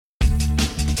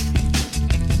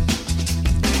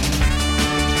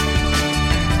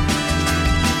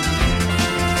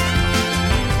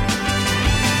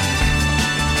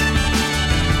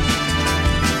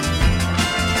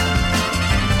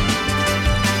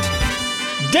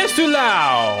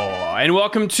Desulao, and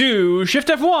welcome to Shift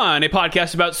F1, a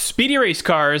podcast about speedy race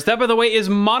cars. That, by the way, is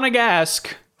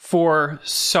Monegasque for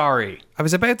sorry. I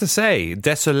was about to say,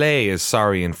 désolé is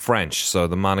sorry in French, so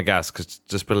the Monegasque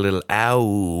just put a little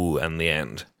ow on the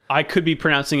end. I could be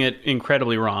pronouncing it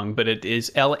incredibly wrong, but it is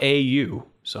L-A-U,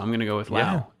 so I'm going to go with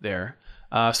Lao there.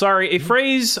 Sorry, a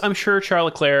phrase I'm sure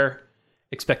Charles Leclerc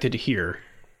expected to hear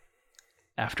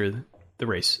after the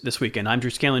race this weekend. I'm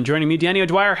Drew Scanlon. Joining me, Danny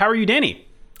O'Dwyer. How are you, Danny?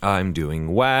 I'm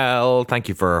doing well. Thank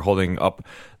you for holding up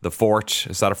the fort.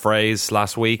 Is that a phrase?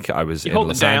 Last week I was in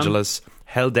Los Angeles,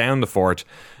 held down the fort.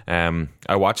 I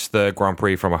watched the Grand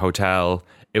Prix from a hotel.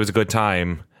 It was a good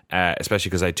time, especially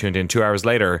because I tuned in 2 hours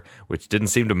later, which didn't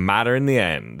seem to matter in the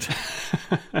end.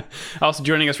 Also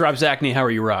joining us, Rob Zachney. How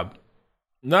are you, Rob?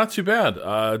 Not too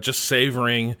bad. Just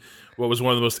savoring what was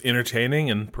one of the most entertaining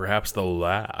and perhaps the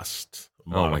last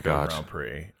Monaco Grand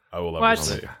Prix I will ever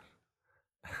see.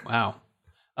 Wow.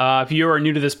 If you are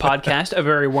new to this podcast, a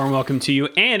very warm welcome to you.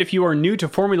 And if you are new to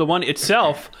Formula One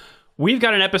itself, we've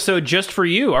got an episode just for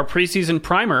you. Our preseason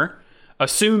primer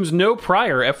assumes no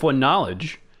prior F1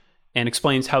 knowledge and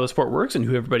explains how the sport works and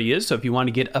who everybody is. So if you want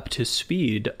to get up to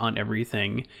speed on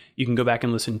everything, you can go back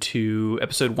and listen to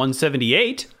episode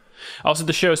 178. Also,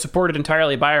 the show is supported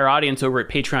entirely by our audience over at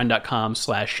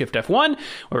patreon.com/shiftf1,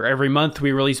 where every month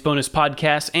we release bonus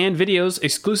podcasts and videos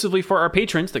exclusively for our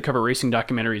patrons that cover racing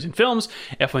documentaries and films,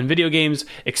 F1 video games,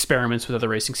 experiments with other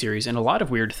racing series, and a lot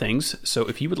of weird things. So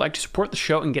if you would like to support the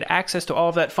show and get access to all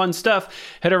of that fun stuff,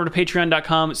 head over to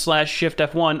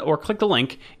patreon.com/shiftf1 or click the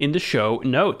link in the show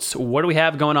notes. What do we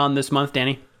have going on this month,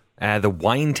 Danny? The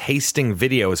wine tasting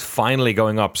video is finally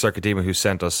going up. Circadima, who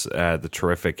sent us the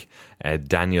terrific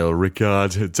Daniel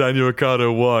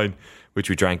Ricciardo wine, which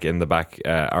we drank in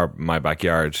the my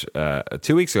backyard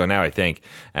 2 weeks ago now, I think.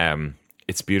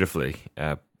 It's beautifully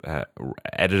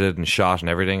edited and shot and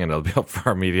everything, and it'll be up for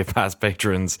our Media Pass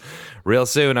patrons real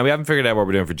soon. And we haven't figured out what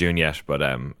we're doing for June yet, but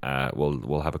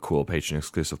we'll have a cool patron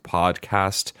exclusive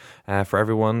podcast for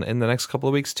everyone in the next couple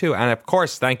of weeks too. And of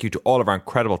course, thank you to all of our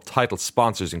incredible title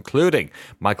sponsors, including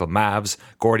Michael Mavs,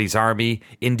 Gordy's Army,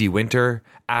 Indy Winter,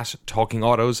 at Talking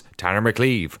Autos, Tanner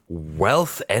McLeave,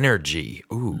 Wealth Energy,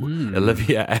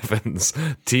 Olivia Evans,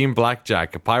 Team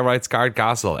Blackjack, Pyrites Card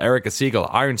Castle, Erica Siegel,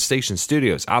 Iron Station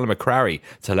Studios, Alan McCrary,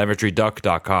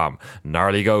 TelemetryDuck.com,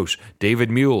 Gnarly Goat, David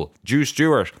Mule, Drew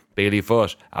Stewart, Bailey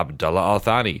Foot, Abdullah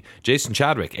Al-Thani, Jason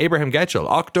Chadwick, Abraham Getchell,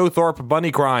 Octothorpe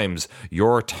Bunny Crimes,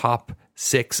 Your Top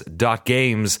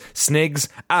 6.games, Snigs,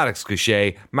 Alex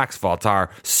Goucher, Max Valtar,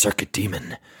 Circuit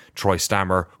Demon, Troy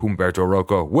Stammer, Humberto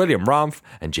Rocco, William Romf,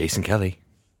 and Jason Kelly.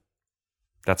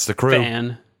 That's the crew.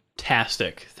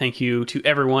 Fantastic. Thank you to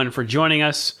everyone for joining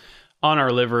us on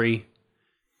our livery.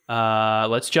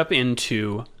 Let's jump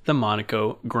into the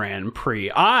Monaco Grand Prix.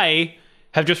 I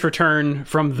have just returned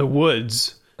from the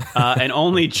woods and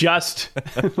only just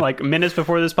like minutes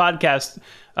before this podcast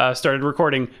started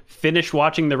recording, finished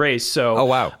watching the race. So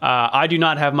I do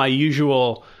not have my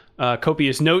usual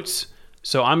copious notes.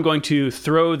 So I'm going to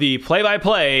throw the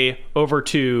play-by-play over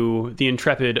to the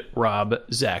intrepid Rob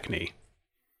Zachney.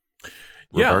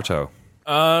 Roberto.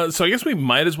 So I guess we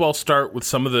might as well start with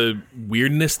some of the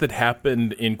weirdness that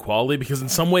happened in quali, because in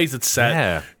some ways it's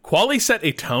quali set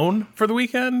a tone for the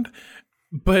weekend,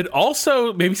 but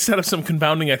also maybe set up some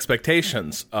confounding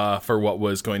expectations for what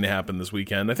was going to happen this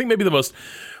weekend. I think maybe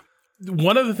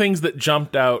one of the things that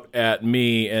jumped out at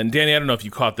me, and Danny, I don't know if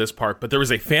you caught this part, but there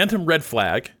was a phantom red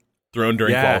flag thrown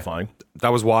during qualifying.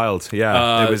 That was wild. Yeah.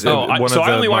 I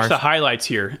only watched the highlights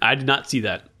here. I did not see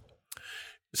that.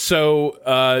 So,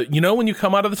 when you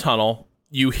come out of the tunnel,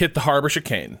 you hit the harbor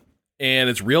chicane, and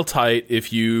it's real tight.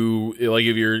 If you're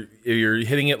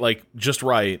hitting it like just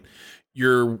right,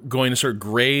 you're going to sort of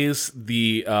graze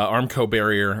the Armco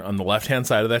barrier on the left-hand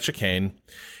side of that chicane.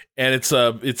 And it's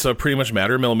a pretty much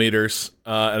matter of millimeters.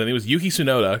 And I think it was Yuki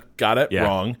Tsunoda got it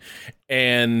wrong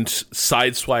and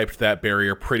sideswiped that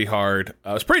barrier pretty hard.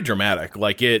 It was pretty dramatic.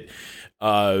 Like it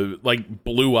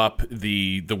blew up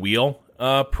the wheel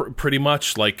pretty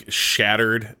much, like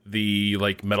shattered the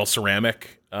like metal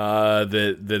ceramic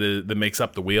that makes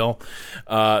up the wheel.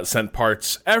 Sent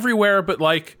parts everywhere. But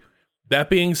like that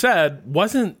being said,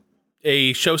 wasn't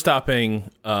a show-stopping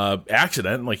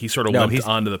accident. Like he sort of limped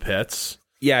onto the pits.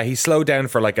 Yeah, he slowed down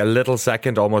for like a little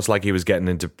second, almost like he was getting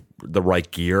into the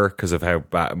right gear because of how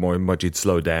much he'd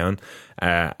slowed down.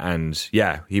 And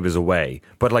yeah, he was away.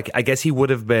 But like, I guess he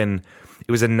would have been,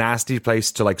 it was a nasty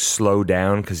place to like slow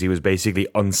down because he was basically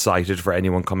unsighted for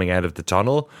anyone coming out of the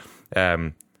tunnel.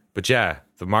 But yeah,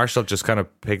 the marshal just kind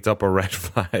of picked up a red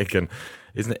flag and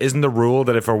Isn't the rule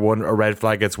that if a red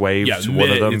flag gets waved, one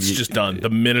of them, it's just done. The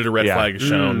minute a red flag is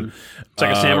shown, it's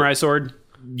like a samurai sword.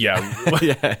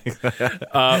 Yeah.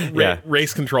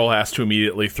 Race control has to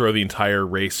immediately throw the entire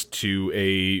race to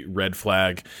a red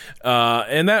flag.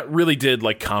 And that really did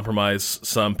like compromise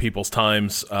some people's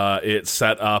times. It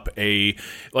set up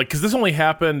because this only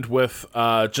happened with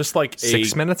just like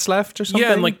 6 minutes left or something.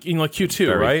 Yeah, in like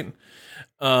Q2, right?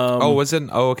 Was it?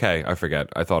 Oh, okay. I forget.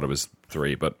 I thought it was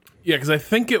 3, but yeah, because I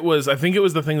think it was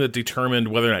the thing that determined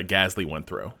whether or not Gasly went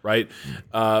through, right?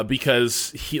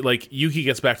 Because Yuki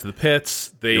gets back to the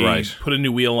pits, they put a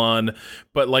new wheel on,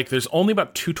 but like there's only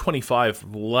about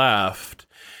 225 left,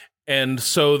 and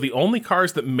so the only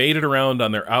cars that made it around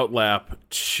on their outlap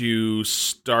to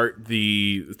start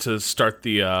the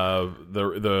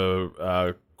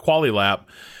quali lap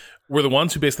were the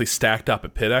ones who basically stacked up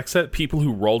at pit exit. People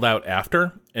who rolled out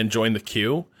after and joined the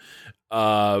queue.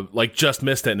 Just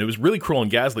missed it, and it was really cruel in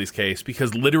Gasly's case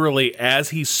because literally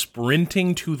as he's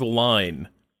sprinting to the line,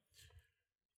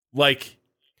 like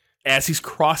as he's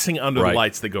crossing under the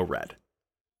lights, they go red.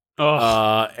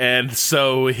 And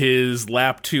so his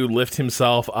lap to lift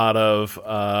himself out of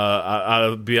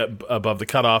above the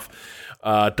cutoff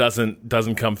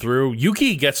doesn't come through.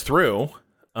 Yuki gets through,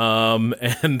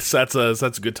 and that's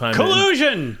a good time.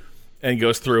 Collusion and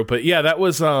goes through, but yeah, that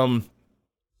was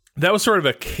sort of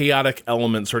a chaotic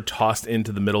element sort of tossed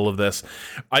into the middle of this.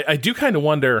 I do kind of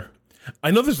wonder,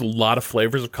 I know there's a lot of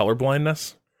flavors of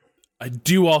colorblindness. I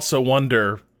do also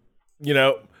wonder,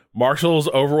 Marshall's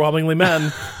overwhelmingly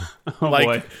men.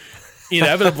 Boy.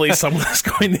 Inevitably someone's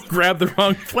going to grab the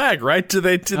wrong flag, right? Do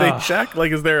they check?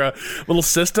 Like, is there a little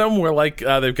system where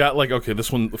they've got okay,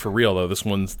 this one for real though, this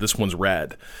one's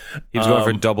red. He was going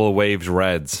for double waved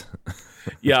reds.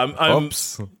 Yeah,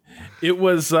 Oops. It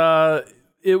was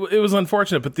It was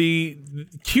unfortunate, but the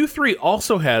Q3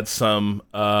 also had some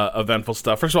eventful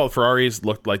stuff. First of all, the Ferraris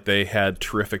looked like they had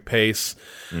terrific pace,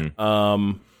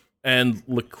 and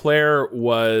Leclerc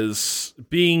was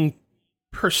being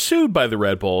pursued by the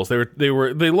Red Bulls. They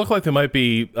looked like they might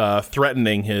be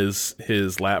threatening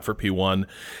his lap for P1.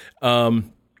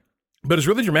 But it's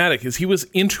really dramatic as he was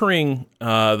entering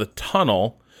the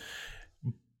tunnel.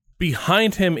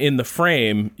 Behind him in the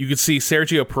frame, you could see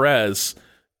Sergio Perez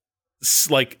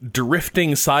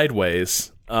drifting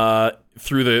sideways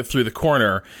through the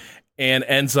corner, and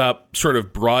ends up sort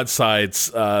of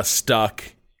broadsides stuck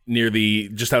near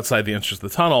just outside the entrance of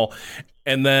the tunnel.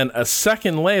 And then a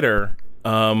second later,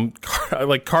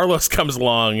 Carlos comes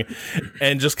along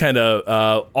and just kind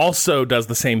of also does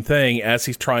the same thing as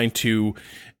he's trying to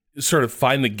sort of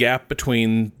find the gap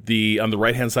between on the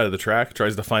right hand side of the track,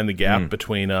 tries to find the gap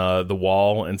between the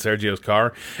wall and Sergio's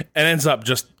car, and ends up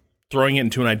just throwing it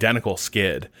into an identical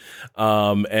skid,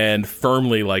 and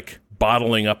firmly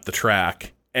bottling up the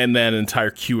track, and then an entire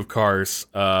queue of cars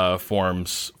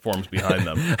forms behind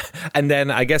them. And then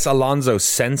I guess Alonso,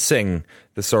 sensing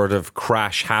the sort of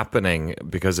crash happening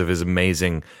because of his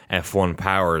amazing F1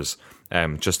 powers,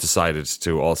 just decided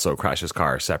to also crash his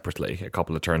car separately a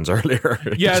couple of turns earlier.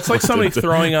 Yeah, it's like somebody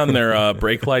throwing on their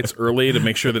brake lights early to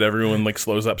make sure that everyone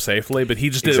slows up safely, but he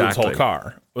just did it with his whole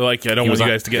car. I don't want you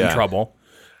guys to get in trouble.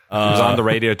 He was on the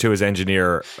radio to his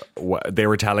engineer. They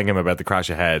were telling him about the crash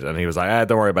ahead, and he was like,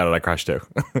 don't worry about it, I crashed too.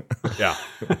 Yeah.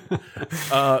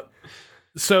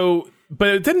 But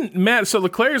it didn't matter. So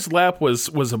Leclerc's lap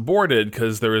was aborted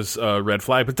because there was a red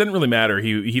flag, but it didn't really matter.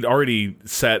 He'd already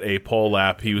set a pole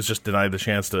lap. He was just denied the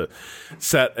chance to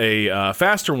set a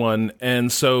faster one.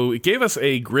 And so it gave us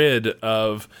a grid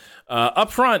of,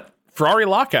 up front, Ferrari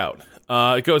lockout.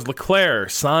 It goes Leclerc,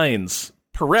 Sainz,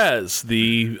 Perez,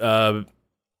 the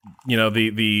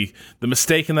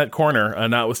mistake in that corner,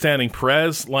 notwithstanding,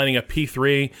 Perez lining up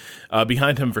P3,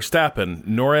 behind him Verstappen,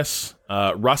 Norris,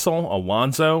 Russell,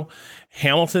 Alonso,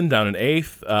 Hamilton down in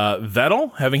 8th,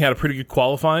 Vettel having had a pretty good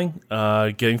qualifying,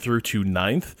 getting through to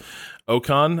 9th,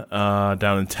 Ocon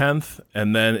down in 10th,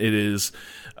 and then it is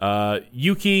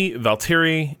Yuki,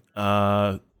 Valtteri,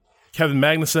 Kevin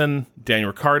Magnussen,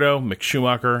 Daniel Ricciardo, Mick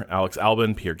Schumacher, Alex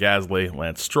Albon, Pierre Gasly,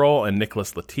 Lance Stroll, and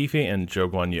Nicholas Latifi and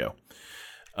Zhou Guanyu.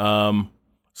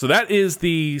 So that is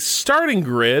the starting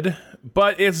grid,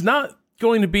 but it's not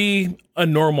going to be a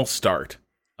normal start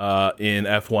in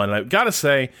F1. And I've got to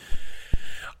say,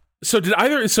 did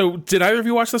either of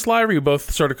you watch this live, or you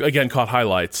both sort of again caught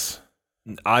highlights?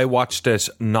 I watched it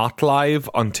not live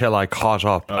until I caught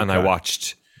up, and I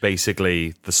watched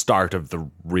basically the start of the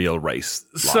real race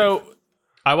live. So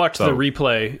I watched the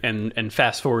replay and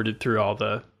fast forwarded through all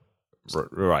the.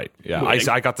 Right, yeah.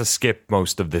 I got to skip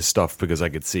most of this stuff because I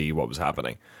could see what was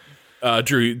happening.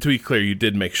 Drew, to be clear, you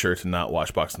did make sure to not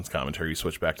watch Buxton's commentary. You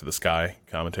switched back to the Sky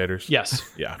commentators. Yes.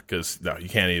 Yeah, because no, you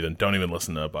can't don't even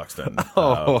listen to Buxton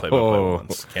play-by-play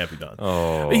once. Can't be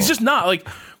done. He's just not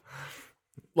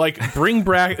like bring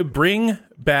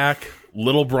back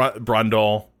Little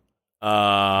Brundle.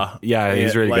 Yeah,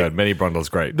 he's really good. Mini Brundle's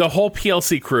great. The whole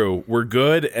PLC crew were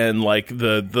good, and like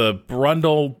the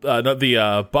Brundle,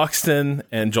 the Buxton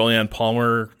and Julianne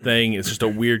Palmer thing is just a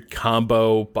weird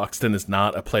combo. Buxton is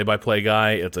not a play-by-play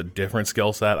guy; it's a different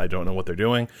skill set. I don't know what they're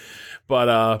doing,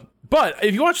 but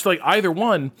if you watch like either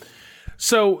one,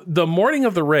 so the morning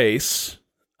of the race,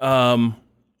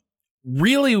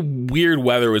 really weird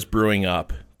weather was brewing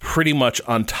up, pretty much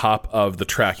on top of the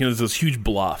track. You know, there's those huge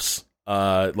bluffs.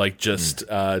 Just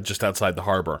outside the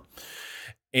harbor.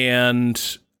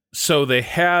 And so they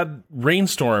had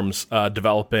rainstorms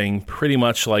developing pretty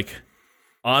much like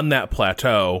on that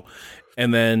plateau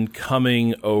and then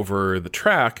coming over the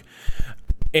track.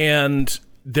 And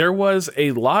there was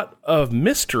a lot of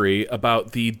mystery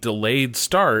about the delayed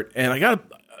start. And I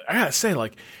gotta say,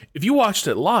 like, if you watched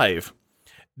it live,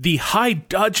 the high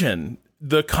dudgeon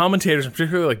the commentators,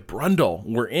 particularly like Brundle,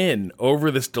 were in over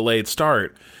this delayed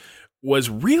start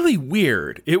was really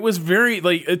weird. It was very,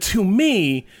 like, to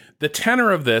me, the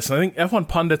tenor of this, and I think F1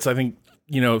 pundits,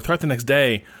 throughout the next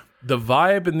day, the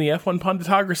vibe in the F1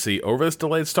 punditocracy over this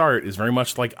delayed start is very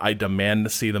much like, I demand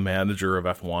to see the manager of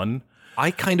F1.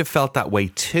 I kind of felt that way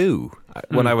too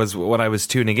when I was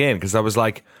tuning in, because I was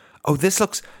like, oh,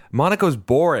 Monaco's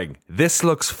boring. This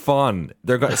looks fun.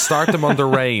 They're going to start them under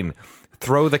rain,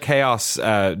 throw the chaos,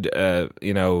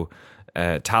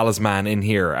 talisman in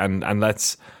here, and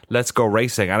let's go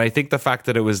racing. And I think the fact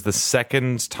that it was the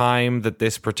second time that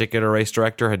this particular race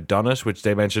director had done it, which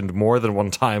they mentioned more than one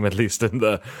time, at least in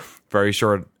the very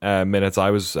short minutes I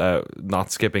was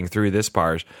not skipping through this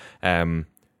part,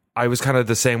 I was kind of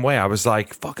the same way. I was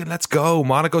like, fucking let's go.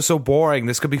 Monaco's so boring.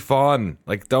 This could be fun.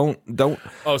 Like, don't.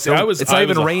 Oh, see, it's not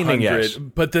even raining yet.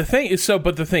 But the thing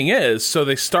is, so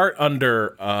they start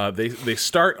under, they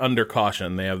start under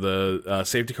caution. They have the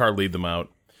safety car lead them out.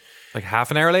 Like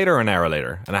half an hour later or an hour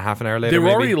later? And a half an hour later, they were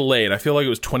maybe? Already late. I feel like it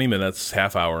was 20 minutes,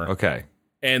 half hour. Okay.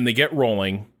 And they get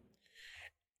rolling,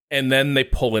 and then they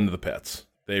pull into the pits.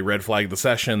 They red flag the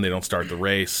session. They don't start the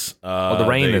race. The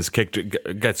rain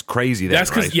gets crazy then, that's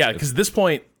because, right? Because at this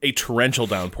point, a torrential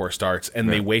downpour starts, and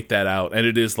they wait that out. And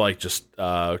it is like just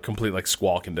complete like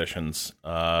squall conditions.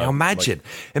 Now imagine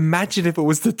if it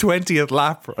was the 20th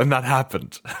lap and that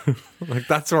happened. Like,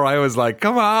 that's where I was like,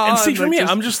 come on. And see, for me,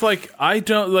 I'm just like, I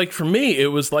don't, like, for me, it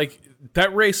was like,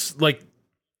 that race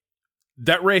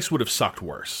would have sucked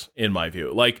worse, in my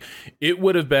view. Like, it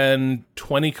would have been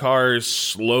 20 cars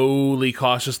slowly,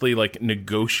 cautiously, like,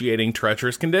 negotiating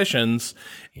treacherous conditions,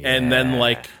 and then,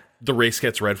 like, the race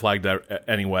gets red flagged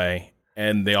anyway,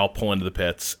 and they all pull into the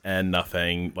pits, and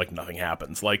nothing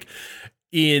happens. Like,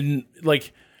 to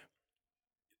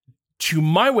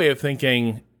my way of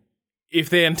thinking, if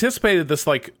they anticipated this,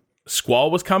 like, squall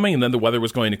was coming, and then the weather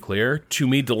was going to clear, to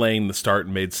me, delaying the start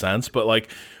made sense. But, like,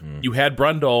 you had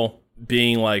Brundle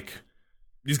being like,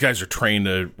 these guys are trained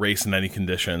to race in any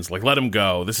conditions. Like, let them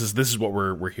go. This is what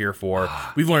we're here for.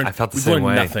 We've learned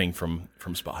nothing from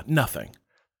Spa. Nothing.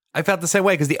 I felt the same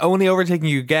way, because the only overtaking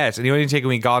you get, and the only overtaking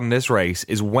we got in this race,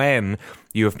 is when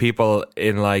you have people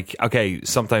in, like, okay,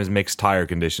 sometimes mixed tire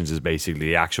conditions is basically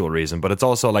the actual reason, but it's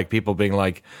also like people being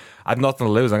like, I've nothing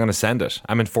to lose, I'm going to send it.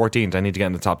 I'm in 14th, I need to get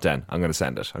in the top 10. I'm going to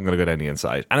send it. I'm going to go down the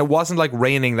inside. And it wasn't like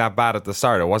raining that bad at the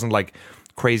start. It wasn't like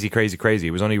crazy.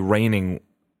 It was only raining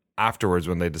afterwards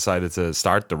when they decided to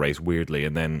start the race weirdly,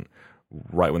 and then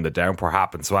right when the downpour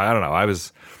happened. So I don't know. I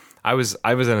was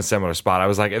in a similar spot. I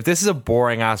was like, if this is a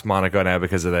boring ass Monaco now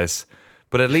because of this,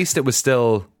 but at least it was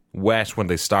still wet when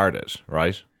they started,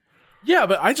 right? Yeah,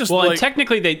 but I just and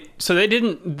technically they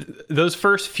didn't, those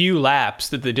first few laps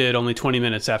that they did only 20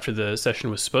 minutes after the session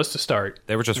was supposed to start.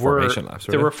 They were just formation laps.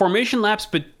 There were formation laps,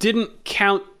 but didn't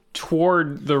count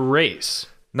toward the race.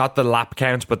 Not the lap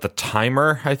count, but the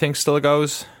timer, I think, still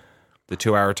goes. The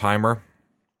 2-hour timer.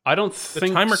 I don't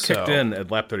think the timer so. kicked in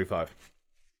at lap 35.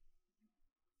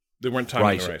 They weren't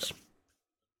timing the race.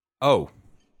 Oh.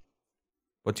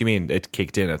 What do you mean it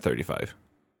kicked in at 35?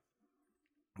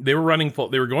 They were running full.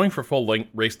 They were going for full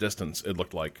length race distance, it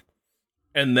looked like.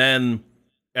 And then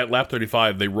at lap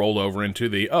 35, they rolled over into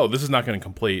this is not going to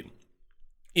complete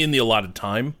in the allotted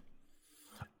time.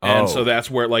 And so that's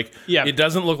where, like, it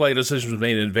doesn't look like a decision was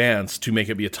made in advance to make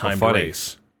it be a timed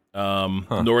race.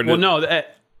 Nor did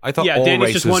I thought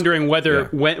Danny's just wondering whether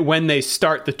when they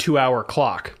start the 2-hour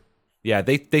clock. Yeah,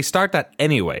 they start that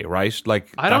anyway, right?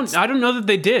 Like I don't know that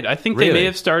they did. I think they Really? may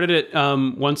have started it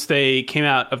once they came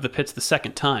out of the pits the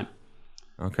second time.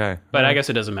 Okay. But I guess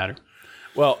it doesn't matter.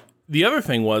 Well, the other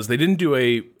thing was they didn't do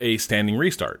a standing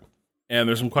restart. And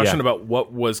there's some question about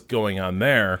what was going on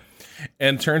there.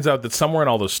 And it turns out that somewhere in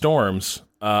all those storms,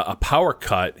 a power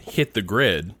cut hit the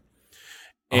grid.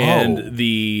 And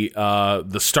the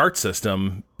start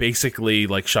system basically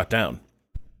like shut down.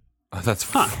 Oh,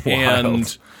 that's wild.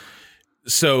 And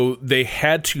so they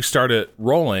had to start it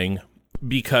rolling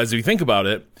because if you think about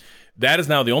it, that is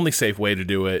now the only safe way to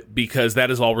do it because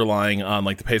that is all relying on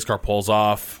like the pace car pulls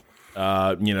off.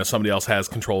 Somebody else has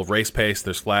control of race pace.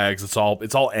 There's flags. It's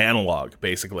all analog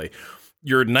basically.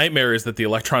 Your nightmare is that the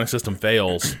electronic system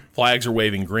fails. Flags are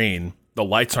waving green. The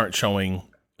lights aren't showing.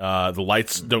 The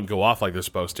lights don't go off like they're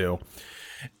supposed to,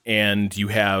 and you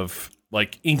have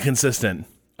like inconsistent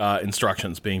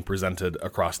instructions being presented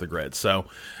across the grid. So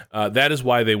that is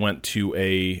why they went to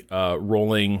a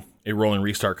rolling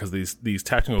restart because these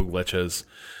technical glitches.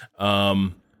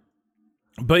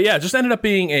 But yeah, it just ended up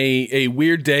being a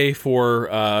weird day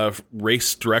for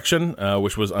race direction,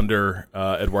 which was under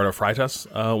Eduardo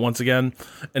Freitas once again,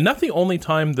 and not the only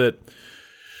time that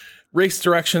race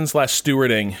direction /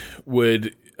 stewarding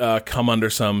would come under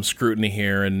some scrutiny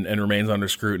here and remains under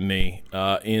scrutiny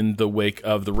in the wake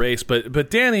of the race. But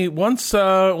Danny, once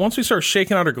we start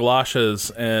shaking out our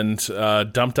galoshes and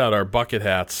dumped out our bucket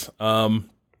hats, want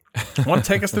to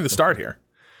take us through the start here?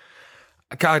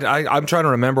 God, I'm trying to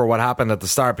remember what happened at the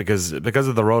start because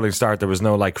of the rolling start, there was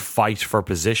no like fight for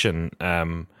position that I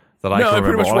can remember. No, it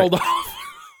pretty much rolled off.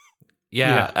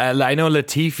 Yeah. I know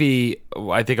Latifi,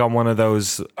 I think on one of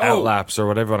those outlaps or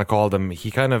whatever you want to call them, he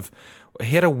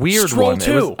had a weird Stroll one.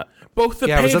 Too. Both the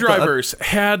pay drivers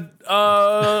had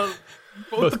both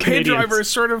the pay drivers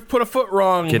sort of put a foot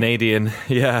wrong. Canadian,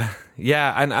 yeah.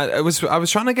 And I was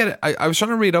trying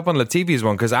to read up on Latifi's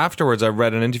one because afterwards I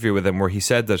read an interview with him where he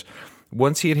said that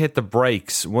once he had hit the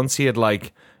brakes, once he had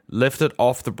like lifted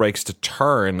off the brakes to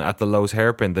turn at the Lowe's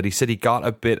hairpin, that he said he got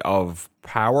a bit of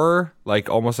power, like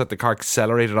almost like the car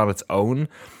accelerated on its own,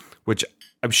 which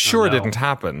I'm sure didn't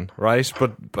happen, right?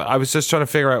 But I was just trying to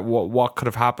figure out what could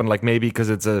have happened, like maybe because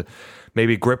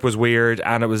maybe grip was weird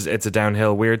and it's a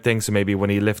downhill weird thing, so maybe when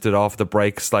he lifted off the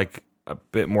brakes, like a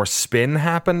bit more spin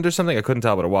happened or something. I couldn't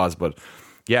tell what it was, but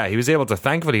yeah,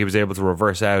 thankfully he was able to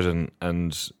reverse out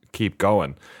and keep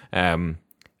going. And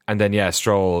then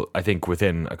Stroll, I think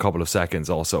within a couple of seconds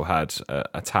also had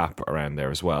a tap around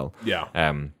there as well.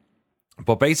 Yeah.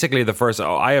 But basically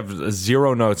I have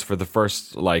 0 notes for the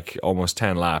first like almost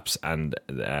 10 laps, and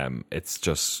it's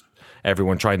just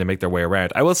everyone trying to make their way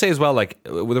around. I will say as well, like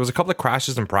there was a couple of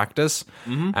crashes in practice,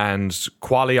 and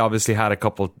quali obviously had a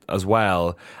couple as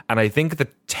well. And I think the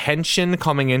tension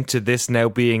coming into this now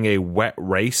being a wet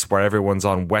race where everyone's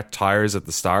on wet tires at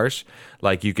the start,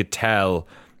 like you could tell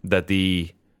that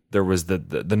there was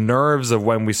the nerves of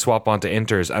when we swap onto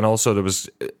inters, and also there was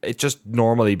it just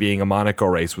normally being a Monaco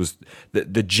race was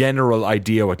the general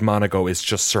idea with Monaco is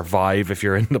just survive if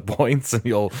you're in the points and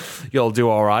you'll do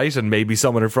all right, and maybe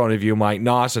someone in front of you might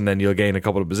not, and then you'll gain a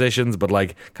couple of positions, but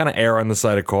like kind of err on the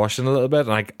side of caution a little bit.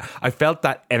 And I felt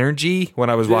that energy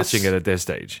when I was watching it at this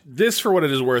stage. This, for what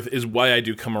it is worth, is why I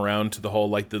do come around to the whole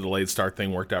like the delayed start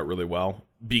thing worked out really well,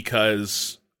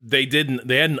 because they had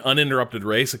an uninterrupted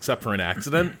race except for an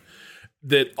accident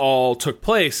that all took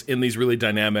place in these really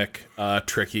dynamic,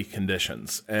 tricky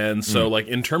conditions. And so like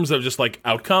in terms of just like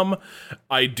outcome,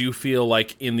 I do feel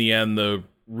like in the end the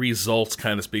results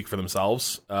kind of speak for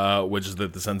themselves, which is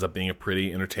that this ends up being a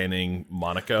pretty entertaining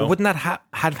Monaco. But wouldn't that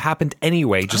have happened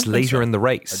anyway, just later in the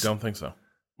race? I don't think so.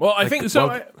 Well, I think so.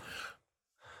 Well,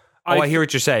 I hear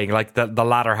what you're saying, like the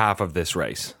latter half of this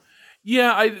race.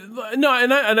 Yeah,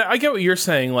 I get what you're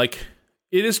saying. Like,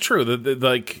 it is true that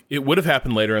like it would have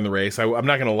happened later in the race. I'm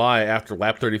not going to lie. After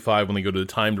lap 35, when they go to the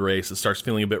timed race, it starts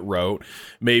feeling a bit rote.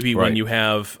 Maybe when you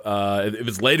have, if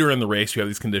it's later in the race, you have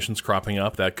these conditions cropping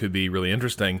up. That could be really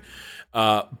interesting.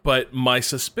 But my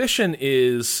suspicion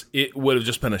is it would have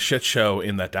just been a shit show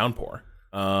in that downpour.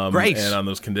 Right. And on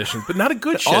those conditions, but not a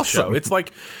good shit show. It's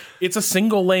like it's a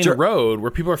single lane road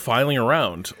where people are filing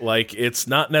around. Like it's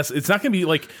not going to be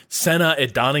like Senna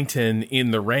at Donington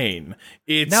in the rain.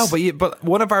 But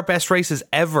one of our best races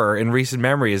ever in recent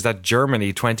memory is that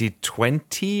Germany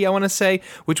 2020, I want to say,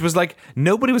 which was like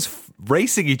nobody was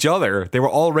racing each other. They were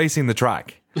all racing the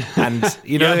track. And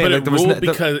you know, yeah, what I mean? but it ruled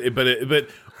because, but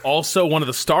also one of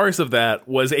the stars of that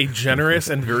was a generous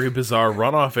and very bizarre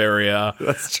runoff area.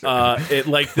 That's true.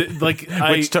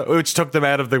 Which took them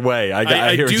out of the way.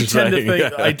 I hear what you're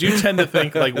saying. I do tend to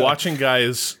think like watching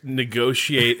guys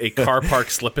negotiate a car park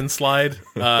slip and slide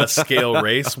scale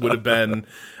race would have been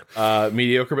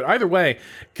mediocre. But either way,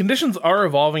 conditions are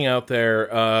evolving out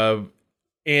there.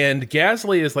 And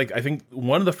Gasly is like, I think,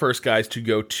 one of the first guys to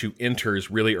go to inters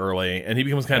really early, and he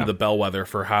becomes kind of the bellwether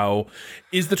for how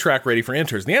is the track ready for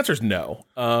inters. And the answer is no.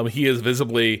 He is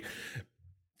visibly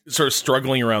sort of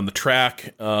struggling around the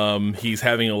track. He's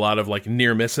having a lot of like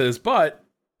near misses, but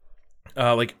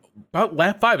like about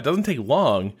lap 5, it doesn't take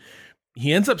long.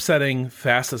 He ends up setting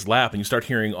fastest lap, and you start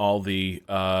hearing all the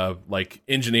like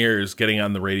engineers getting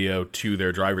on the radio to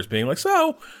their drivers, being like,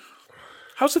 "So,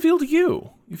 how's it feel to you?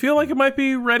 You feel like it might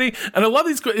be ready?" And I love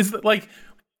these. Is that like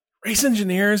race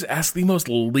engineers ask the most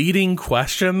leading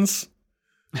questions?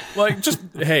 Like, just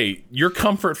hey, your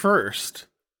comfort first.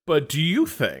 But do you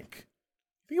think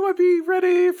it might be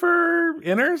ready for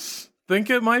inners? Think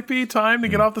it might be time to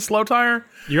get off the slow tire?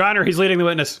 Your Honor, he's leading the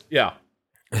witness. Yeah.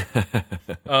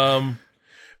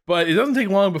 But it doesn't take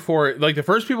long before, like, the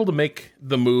first people to make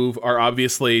the move are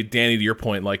obviously, Danny, to your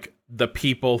point, like the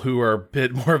people who are a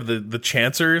bit more of the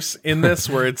chancers in this,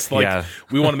 where it's like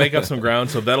we want to make up some ground.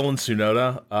 So Vettel and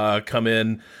Tsunoda come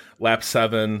in lap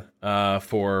 7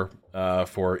 for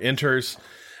inters.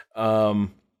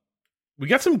 We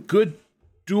got some good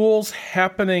duels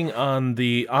happening on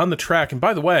the track, and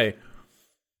by the way,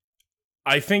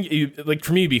 I think, like,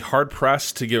 for me, it'd be hard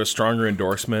pressed to give a stronger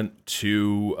endorsement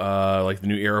to like the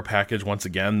new aero package once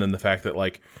again than the fact that,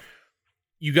 like,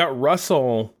 you got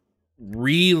Russell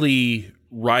really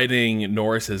riding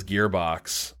Norris's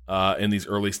gearbox in these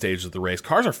early stages of the race.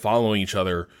 Cars are following each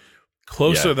other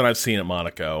closer than I've seen at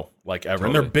Monaco, like, ever.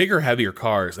 Totally. And they're bigger, heavier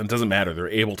cars, and it doesn't matter. They're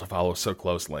able to follow so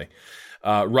closely.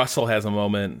 Russell has a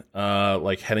moment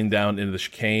like heading down into the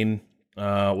chicane,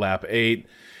 lap 8.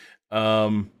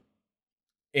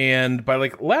 And by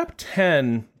like lap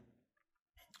 10,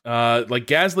 like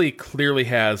Gasly clearly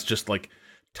has just like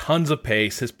tons of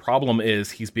pace. His problem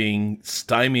is he's being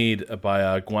stymied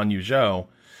by Guan Yu Zhou.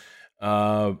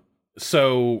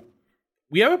 So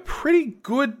we have a pretty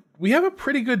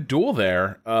good duel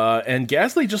there. And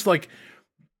Gasly just like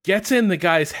gets in the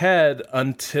guy's head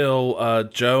until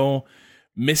Zhou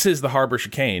misses the harbor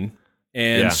chicane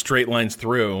and straight lines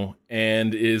through,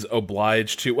 and is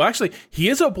obliged to... Well, actually, he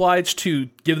is obliged to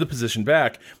give the position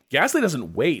back. Gasly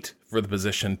doesn't wait for the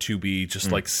position to be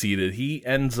just, like, seated. He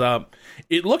ends up...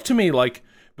 It looked to me like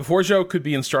before Zhou could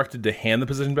be instructed to hand the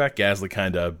position back, Gasly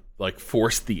kind of, like,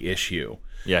 forced the issue.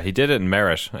 Yeah, he did it in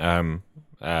Merritt.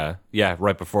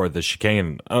 Right before the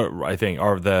chicane, I think,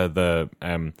 or the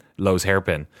Lowe's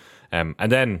hairpin. And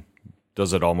then...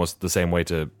 does it almost the same way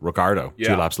to Ricciardo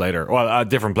 2 laps later. Well, a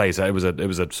different place. It was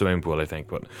a swimming pool, I think.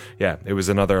 But yeah, it was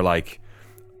another, like,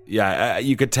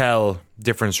 you could tell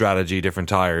different strategy, different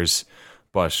tires.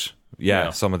 But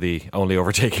some of the only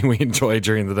overtaking we enjoyed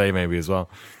during the day maybe as well.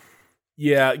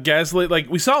 Yeah, Gasly, like,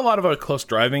 we saw a lot of close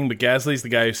driving, but Gasly's the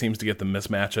guy who seems to get the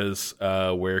mismatches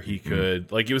where he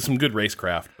could, like, it was some good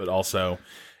racecraft, but also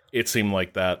it seemed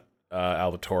like that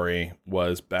AlphaTauri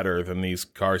was better than these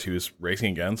cars he was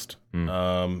racing against,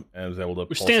 and was able to.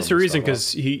 Which stands to reason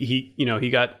because he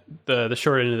got the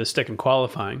short end of the stick in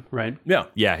qualifying, right?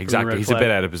 Yeah, exactly. He's a bit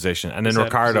out of position, and then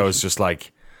Ricciardo's just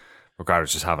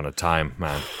having a time,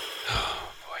 man. Oh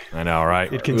boy, I know,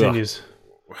 right? It continues.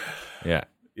 Yeah,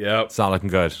 Yep. It's not looking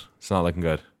good.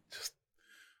 Just,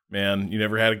 man, you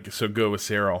never had it so good with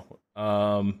Cyril.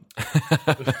 I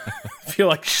feel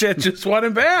like shit just won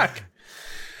him back.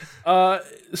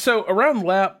 So around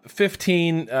lap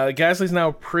 15, Gasly's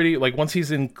now pretty, like, once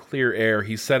he's in clear air,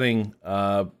 he's setting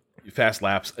fast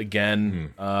laps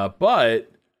again.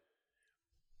 But,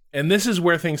 and this is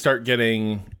where things start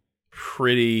getting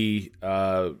pretty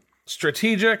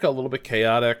strategic, a little bit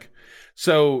chaotic.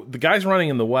 So the guys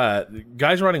running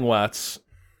wets,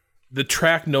 the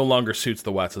track no longer suits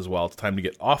the wets as well. It's time to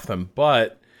get off them,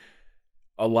 but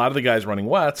a lot of the guys running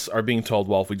wets are being told,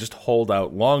 well, if we just hold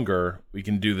out longer, we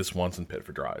can do this once and pit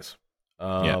for dries.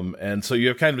 And so you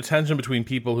have kind of a tension between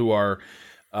people who are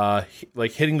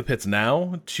like hitting the pits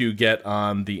now to get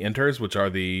on the inters, which are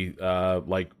the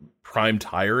like prime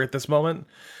tire at this moment.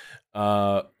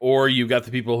 Or you've got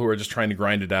the people who are just trying to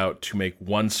grind it out to make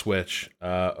one switch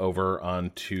over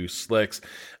onto slicks.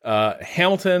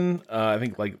 Hamilton, I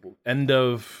think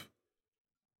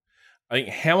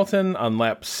Hamilton on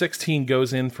lap 16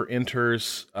 goes in for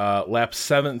inters. Lap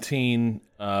 17,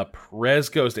 Perez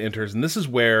goes to inters. And this is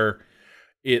where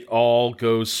it all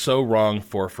goes so wrong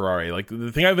for Ferrari. Like,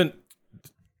 the thing I haven't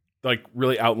like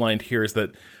really outlined here is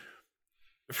that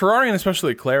Ferrari and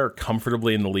especially Leclerc are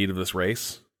comfortably in the lead of this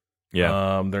race.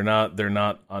 Yeah. They're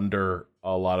not under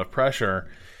a lot of pressure.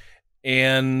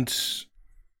 And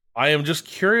I am just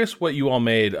curious what you all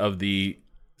made of the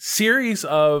series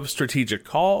of strategic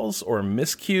calls or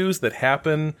miscues that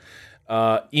happen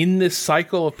in this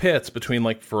cycle of pits between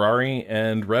like Ferrari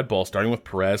and Red Bull, starting with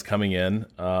Perez coming in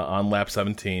on lap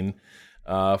 17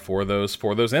 for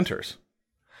those enters.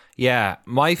 Yeah,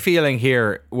 my feeling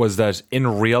here was that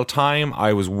in real time,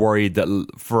 I was worried that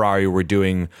Ferrari were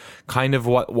doing kind of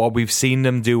what we've seen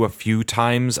them do a few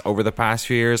times over the past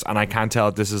few years, and I can't tell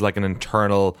if this is like an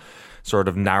internal sort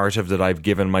of narrative that I've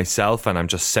given myself and I'm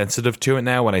just sensitive to it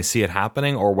now when I see it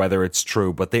happening, or whether it's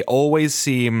true. But they always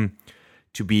seem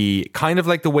to be kind of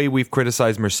like the way we've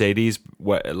criticized Mercedes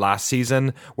last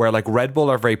season, where like Red Bull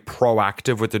are very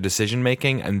proactive with their decision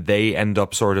making and they end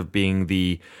up sort of being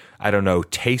the, I don't know,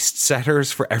 taste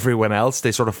setters for everyone else.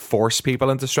 They sort of force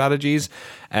people into strategies.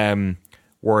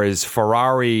 Whereas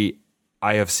Ferrari,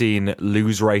 I have seen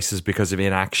lose races because of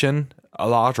inaction a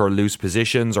lot, or lose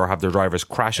positions, or have their drivers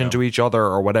crash into each other,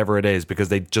 or whatever it is, because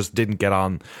they just didn't get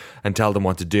on and tell them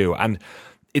what to do. And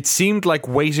it seemed like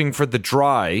waiting for the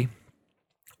dry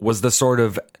was the sort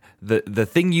of the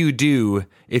thing you do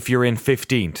if you're in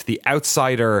 15th. The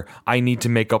outsider, I need to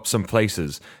make up some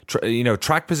places.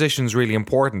 Track position is really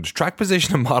important. Track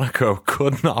position in Monaco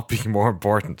could not be more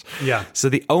important. Yeah. So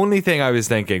the only thing I was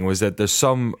thinking was that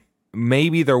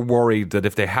maybe they're worried that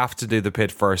if they have to do the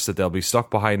pit first, that they'll be stuck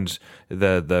behind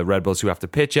the Red Bulls who have to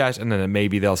pit yet, and then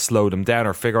maybe they'll slow them down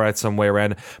or figure out some way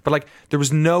around. But like, there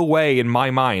was no way in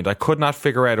my mind, I could not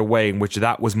figure out a way in which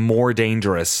that was more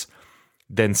dangerous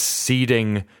than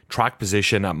ceding track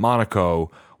position at Monaco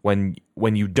when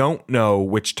you don't know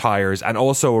which tires, and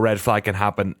also a red flag can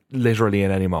happen literally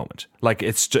in any moment. Like,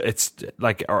 it's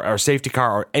like our safety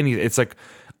car or any, it's like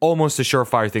almost a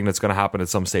surefire thing that's going to happen at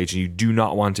some stage, and you do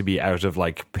not want to be out of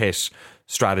like pit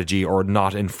strategy or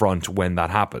not in front when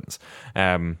that happens.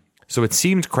 So it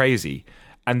seemed crazy.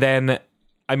 And then,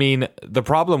 I mean, the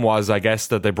problem was, I guess,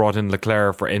 that they brought in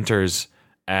Leclerc for inters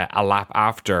a lap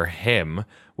after him,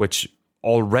 which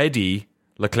already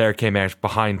Leclerc came out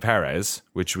behind Perez,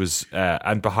 which was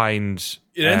and behind.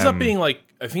 It ends up being like,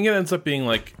 I think it ends up being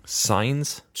like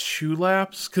Sainz 2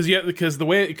 laps because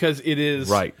it is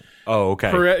right. Oh,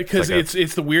 okay. Because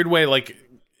it's the weird way, like,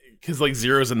 because like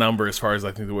 0 is a number as far as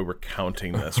I think the way we're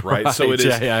counting this, right? Right, so it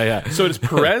is. Yeah. So it is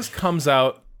Perez comes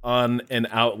out on an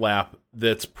out lap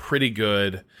that's pretty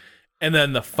good, and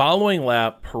then the following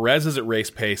lap Perez is at race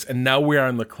pace, and now we're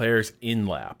on Leclerc's in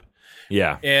lap.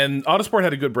 Yeah. And Autosport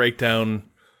had a good breakdown.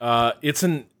 It's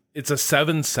a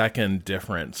 7-second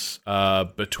difference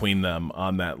between them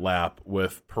on that lap,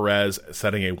 with Perez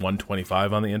setting a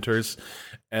 125 on the inters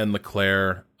and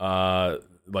Leclerc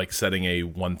like setting a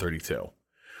 132.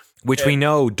 Which we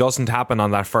know doesn't happen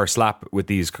on that first lap with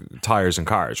these tires and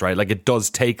cars, right? Like, it does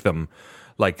take them.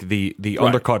 Like, the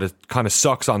undercut, it kind of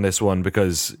sucks on this one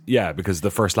because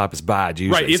the first lap is bad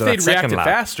usually. Right, if so they'd reacted lap,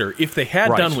 faster, if they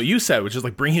had done what you said, which is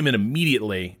like bring him in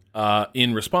immediately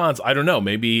in response, I don't know,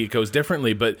 maybe it goes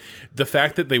differently, but the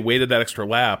fact that they waited that extra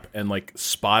lap and like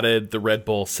spotted the Red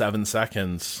Bull 7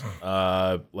 seconds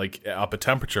like up a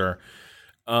temperature,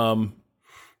 would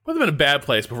have been a bad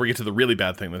place before we get to the really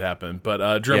bad thing that happened.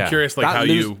 But Drew, I'm curious like how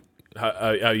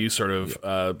you sort of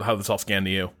how this all scanned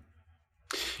to you.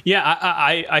 Yeah,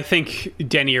 I think,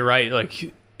 Danny, you're right.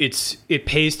 Like, it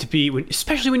pays to be,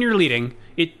 especially when you're leading,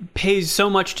 it pays so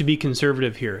much to be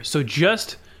conservative here. So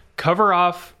just cover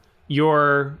off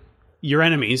your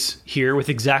enemies here with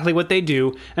exactly what they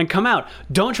do and come out.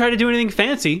 Don't try to do anything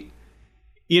fancy,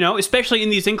 especially in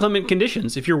these inclement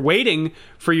conditions. If you're waiting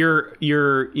for your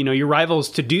rivals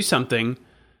to do something,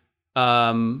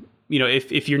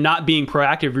 if you're not being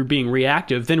proactive, you're being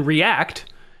reactive, then react.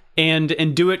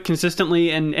 And do it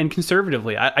consistently and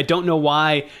conservatively. I don't know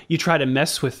why you try to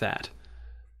mess with that.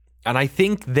 And I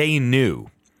think they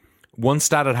knew once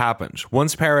that had happened,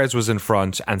 once Perez was in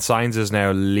front and Sainz is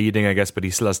now leading, I guess, but he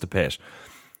still has to pit.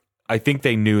 I think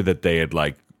they knew that they had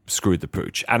like screwed the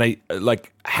pooch. And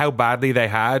how badly they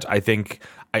had, I think,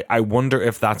 I wonder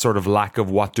if that sort of lack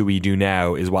of what do we do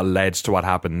now is what led to what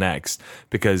happened next.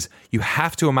 Because you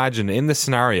have to imagine in this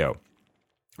scenario,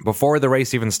 before the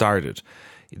race even started,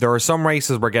 there are some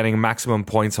races where getting maximum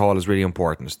points haul is really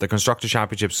important. The Constructor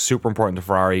Championship is super important to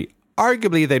Ferrari.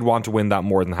 Arguably, they'd want to win that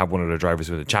more than have one of their drivers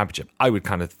win the championship. I would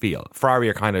kind of feel. Ferrari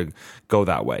are kind of go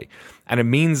that way. And it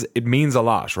means a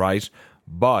lot, right?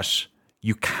 But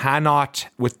you cannot,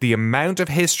 with the amount of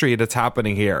history that's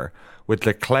happening here, with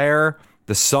Leclerc,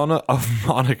 the son of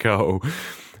Monaco,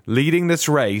 leading this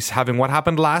race, having what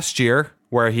happened last year,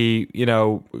 where he,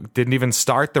 didn't even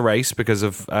start the race because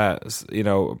of,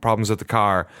 problems with the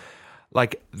car.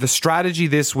 Like, the strategy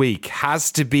this week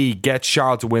has to be get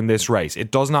Charles to win this race.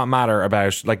 It does not matter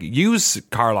about, use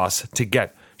Carlos to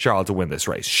get Charles to win this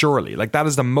race, surely. Like, that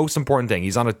is the most important thing.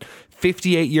 He's on a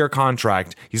 58-year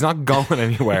contract. He's not going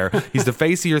anywhere. He's the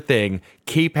face of your thing.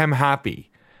 Keep him happy.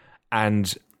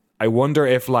 And I wonder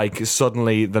if,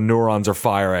 suddenly the neurons are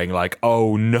firing,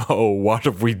 oh no, what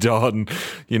have we done?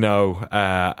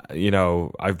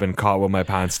 I've been caught with my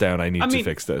pants down. I need to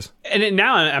fix this. And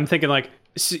now I'm thinking,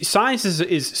 Sainz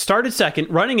is started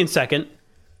second, running in second.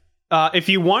 If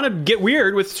you want to get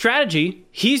weird with strategy,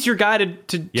 he's your guy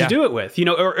to do it with.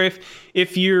 Or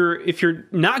if you're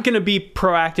not going to be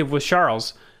proactive with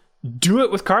Charles, do it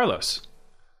with Carlos.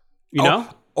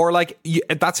 Or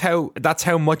that's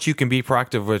how much you can be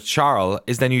proactive with Charles,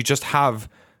 is then you just have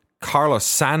Carlos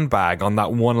sandbag on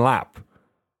that one lap.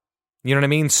 You know what I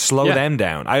mean? Slow them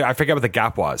down. I forget what the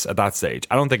gap was at that stage.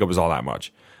 I don't think it was all that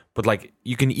much. But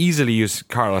you can easily use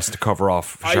Carlos to cover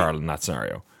off Charles in that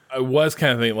scenario. I was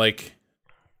kind of thinking,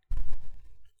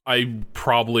 I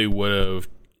probably would have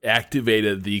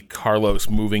activated the Carlos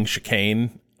moving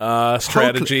chicane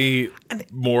strategy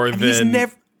more than...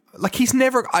 He's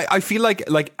never... I feel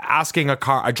like asking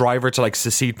a driver to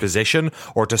see position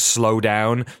or to slow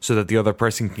down so that the other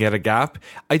person can get a gap.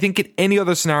 I think in any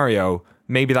other scenario,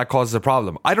 maybe that causes a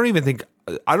problem. I don't think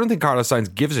Carlos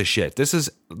Sainz gives a shit. This is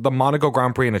the Monaco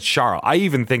Grand Prix and it's Charles. I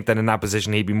even think that in that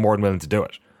position he'd be more than willing to do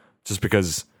it, just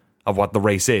because of what the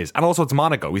race is. And also it's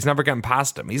Monaco. He's never getting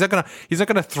past him. He's not gonna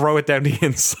throw it down the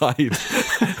inside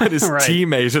at his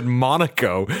teammate in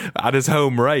Monaco at his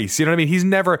home race. You know what I mean? He's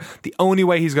never... The only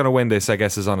way he's gonna win this, I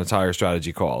guess, is on a tire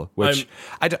strategy call. Which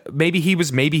maybe he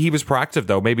was proactive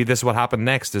though. Maybe this is what happened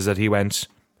next, is that he went,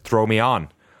 throw me on.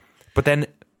 But then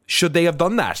should they have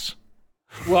done that?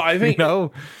 Well, I think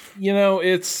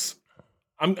it's...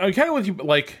 I'm kind of with you,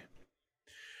 but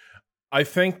I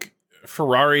think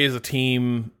Ferrari as a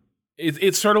team,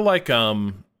 it's sort of like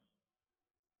I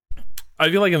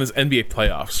feel like in this NBA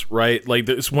playoffs, right?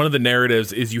 It's one of the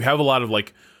narratives is you have a lot of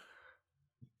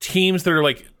teams that are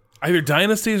either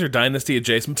dynasties or dynasty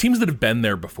adjacent, teams that have been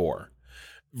there before,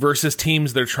 versus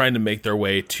teams that are trying to make their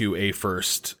way to a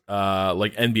first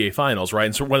NBA finals, right?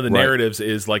 And so one of the narratives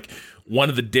is one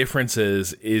of the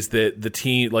differences is that the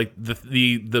team,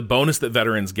 the bonus that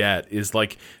veterans get is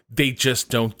they just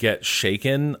don't get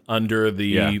shaken under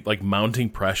the mounting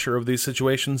pressure of these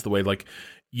situations the way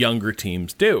younger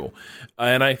teams do.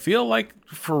 And I feel like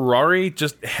Ferrari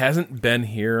just hasn't been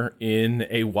here in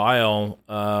a while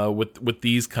with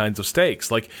these kinds of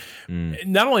stakes.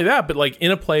 Not only that, but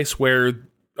in a place where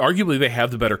arguably they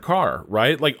have the better car,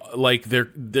 right?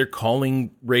 They're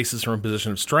calling races from a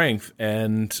position of strength,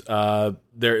 and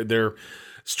they're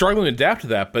struggling to adapt to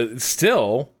that. But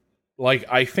still,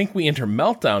 I think we enter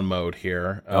meltdown mode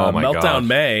here. Meltdown God.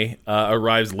 May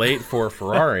arrives late for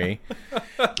Ferrari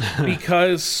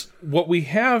because what we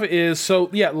have is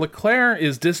Leclerc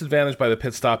is disadvantaged by the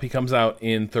pit stop. He comes out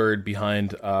in third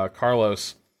behind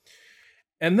Carlos,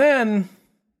 and then.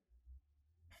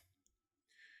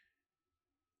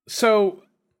 So,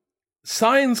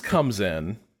 Sainz comes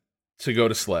in to go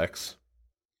to slicks,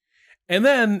 and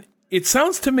then it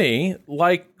sounds to me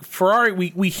like Ferrari,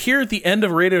 we hear at the end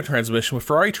of a radio transmission with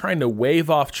Ferrari trying to wave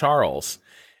off Charles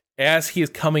as he is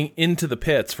coming into the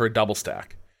pits for a double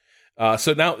stack.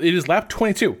 So now it is lap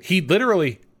 22. He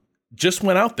literally just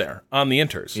went out there on the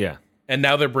inters. Yeah. And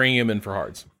now they're bringing him in for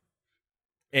hards.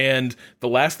 And the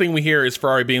last thing we hear is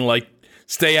Ferrari being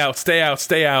stay out, stay out,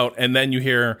 stay out. And then you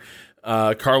hear...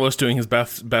 Carlos doing his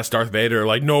best Darth Vader,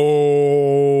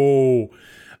 no.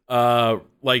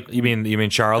 You mean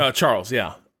Charles? Charles,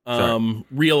 yeah.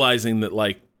 Realizing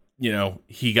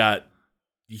that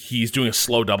he's doing a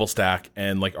slow double stack,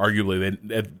 and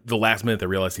arguably at the last minute they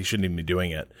realized he shouldn't even be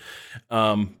doing it.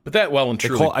 But that well and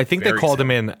truly, I think they called him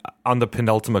in on the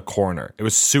penultimate corner. It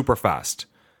was super fast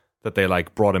that they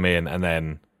brought him in, and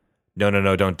then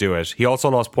no, don't do it. He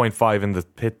also lost 0.5 in the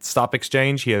pit stop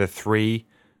exchange. He had a 3.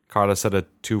 Carlos had a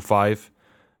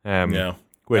 2.5.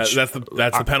 Which that's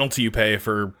the penalty you pay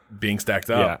for being stacked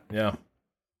up. Yeah.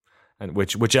 And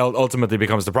which ultimately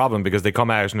becomes the problem, because they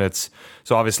come out and it's...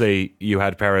 So obviously you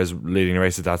had Perez leading the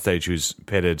race at that stage, who's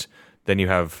pitted. Then you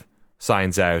have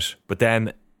Sainz out. But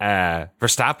then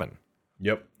Verstappen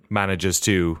manages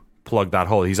to plug that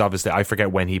hole. He's obviously... I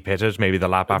forget when he pitted. Maybe the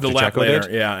lap after Checo later,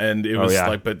 did. Yeah, and it was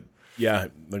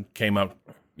it came out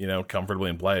comfortably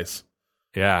in place.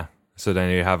 Yeah. So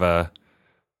then you have a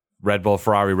Red Bull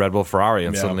Ferrari,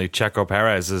 and suddenly Checo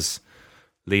Perez is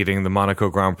leading the Monaco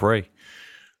Grand Prix.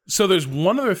 So there's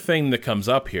one other thing that comes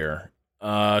up here,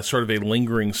 sort of a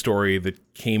lingering story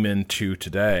that came into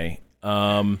today.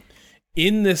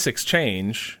 In this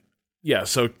exchange,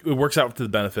 so it works out to the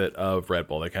benefit of Red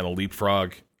Bull. They kind of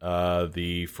leapfrog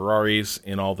the Ferraris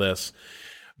in all this.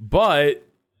 But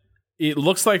it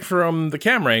looks like from the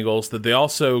camera angles that they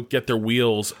also get their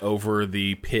wheels over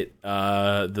the pit,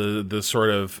 the sort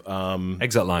of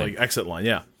exit line. Like exit line,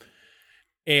 yeah.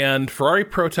 And Ferrari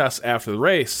protests after the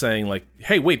race saying, like,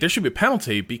 hey, wait, there should be a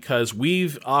penalty because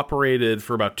we've operated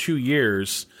for about 2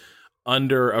 years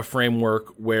under a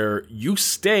framework where you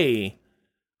stay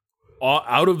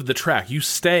out of the track. You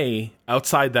stay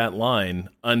outside that line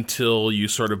until you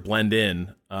sort of blend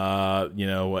in, at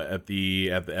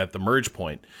the merge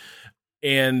point.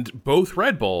 And both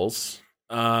Red Bulls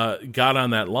got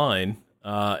on that line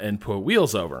and put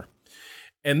wheels over.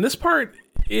 And this part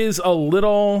is a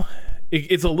little...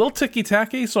 It's a little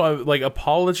ticky-tacky, so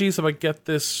apologies if I get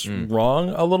this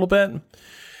wrong a little bit.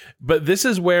 But this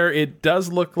is where it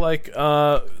does look like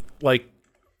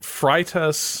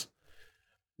Freitas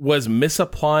was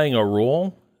misapplying a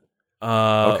rule.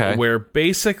 Where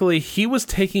basically he was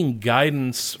taking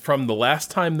guidance from the last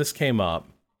time this came up,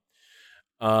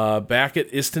 back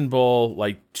at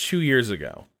Istanbul, 2 years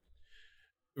ago.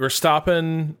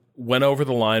 Verstappen went over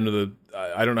the line with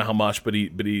I don't know how much, but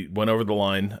he went over the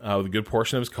line with a good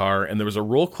portion of his car, and there was a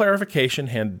rule clarification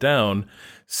handed down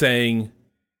saying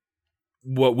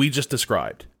what we just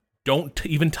described. Don't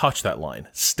even touch that line.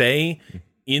 Stay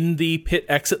in the pit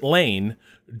exit lane.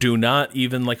 Do not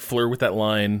even flirt with that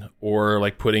line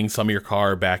or putting some of your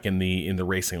car back in the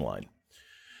racing line.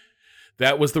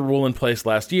 That was the rule in place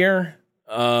last year,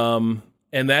 and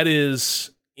that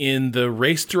is in the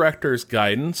race director's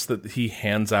guidance that he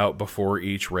hands out before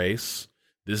each race.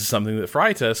 This is something that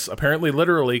Freitas apparently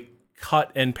literally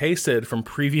cut and pasted from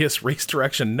previous race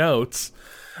direction notes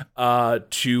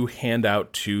to hand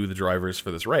out to the drivers for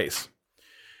this race.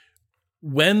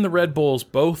 When the Red Bulls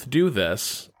both do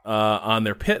this on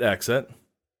their pit exit,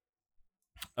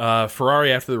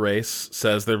 Ferrari after the race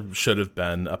says there should have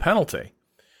been a penalty.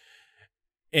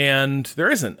 And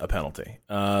there isn't a penalty.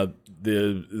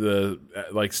 The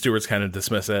stewards kind of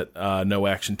dismiss it, no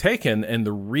action taken. And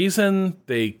the reason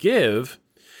they give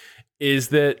is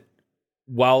that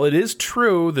while it is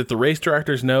true that the race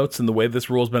director's notes and the way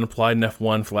this rule has been applied in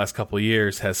F1 for the last couple of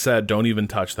years has said don't even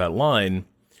touch that line,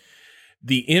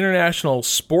 the International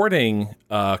Sporting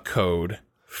Code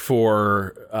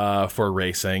for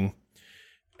racing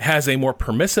has a more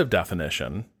permissive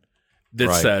definition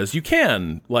that says you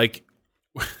can,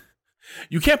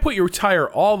 you can't put your tire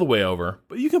all the way over,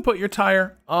 but you can put your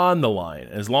tire on the line.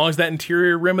 As long as that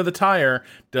interior rim of the tire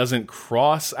doesn't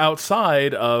cross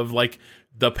outside of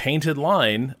the painted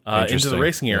line into the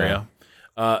racing area.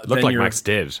 Looked like Max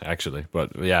did, actually,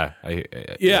 but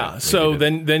so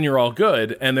then you're all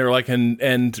good. And they're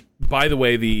and by the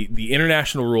way, the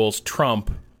international rules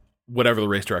trump whatever the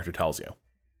race director tells you.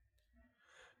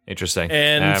 Interesting.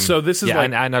 And so this is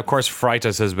and of course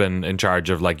Freitas has been in charge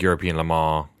of European Le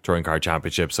Mans Touring Car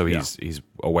Championship, so he's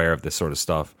aware of this sort of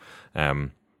stuff.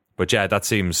 But yeah, that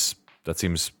seems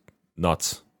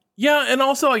nuts. Yeah, and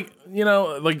also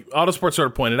Autosport sort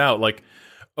of pointed out,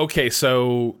 okay,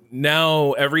 so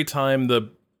now every time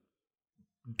the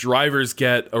drivers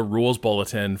get a rules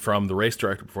bulletin from the race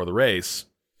director before the race,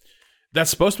 that's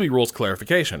supposed to be rules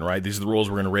clarification, right? These are the rules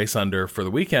we're going to race under for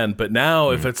the weekend. But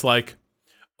now if it's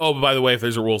oh, but by the way, if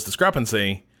there's a rules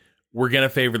discrepancy, we're going to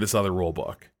favor this other rule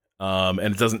book. And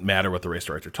it doesn't matter what the race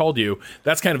director told you.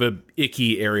 That's kind of a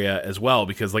icky area as well,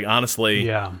 because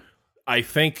honestly, I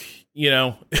think,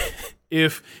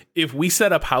 if we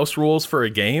set up house rules for a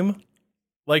game,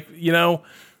 we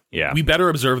better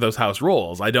observe those house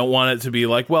rules. I don't want it to be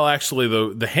well, actually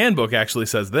the handbook actually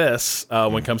says this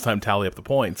when it comes time to tally up the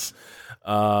points.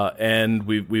 And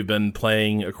we've been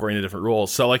playing according to different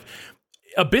rules. So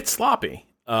a bit sloppy.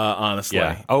 Honestly.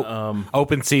 Yeah.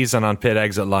 Open season on pit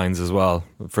exit lines as well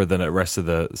for the rest of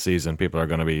the season. People are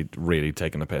going to be really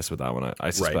taking the piss with that one,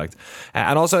 I suspect. Right.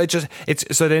 And also, it's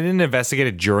so they didn't investigate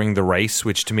it during the race,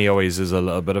 which to me always is a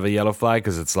little bit of a yellow flag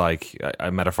because it's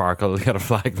a metaphorical yellow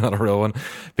flag, not a real one,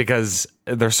 because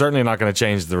they're certainly not going to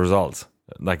change the result.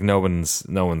 No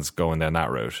one's going down that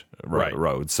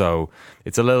road. So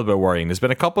it's a little bit worrying. There's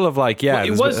been a couple of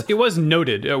it was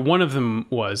noted. One of them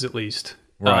was at least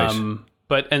right.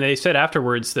 And they said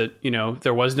afterwards that,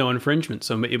 there was no infringement.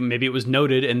 So maybe it was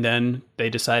noted, and then they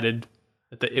decided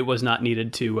that it was not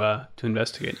needed to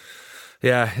investigate.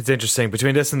 Yeah, it's interesting.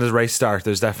 Between this and the race start,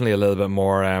 there's definitely a little bit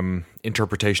more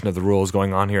interpretation of the rules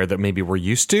going on here that maybe we're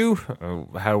used to.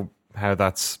 How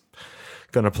that's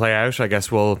going to play out. I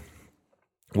guess we'll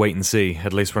wait and see.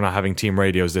 At least we're not having team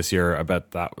radios this year. I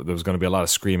bet that there was going to be a lot of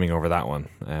screaming over that one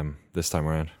this time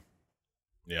around.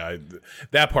 Yeah,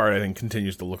 that part I think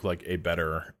continues to look like a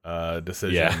better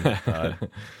decision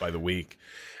by the week.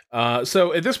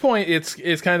 So at this point,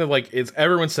 it's kind of like it's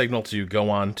everyone's signal to go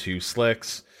on to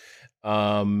slicks.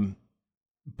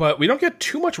 But we don't get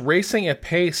too much racing at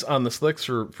pace on the slicks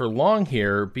for long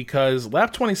here, because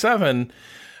lap 27,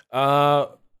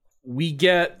 we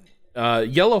get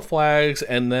yellow flags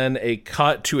and then a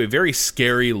cut to a very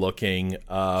scary looking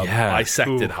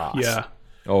bisected Haas. Yeah.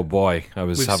 Oh boy,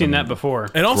 we've seen that before.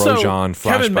 And also, Grosjean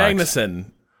Kevin flashbacks.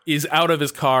 Magnussen is out of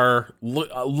his car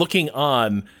looking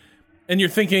on, and you're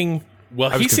thinking, well,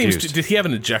 he seems to. Did he have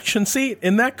an ejection seat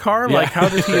in that car? Yeah. Like, how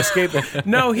did he escape?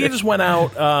 No, he just went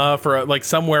out for like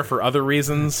somewhere for other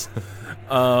reasons.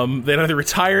 They'd either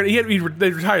retired. They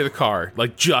retired the car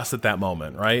like just at that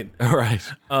moment, right? Right.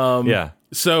 Yeah.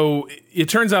 So it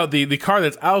turns out the car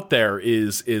that's out there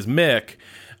is Mick.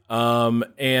 And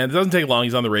it doesn't take long.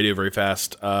 He's on the radio very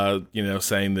fast,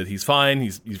 saying that he's fine.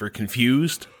 He's very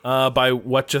confused by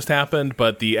what just happened,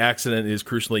 but the accident is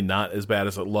crucially not as bad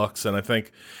as it looks. And I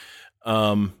think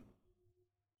one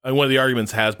of the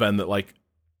arguments has been that like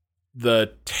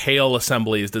the tail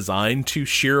assembly is designed to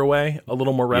shear away a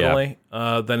little more readily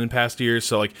than in past years.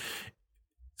 So like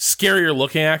scarier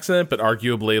looking accident, but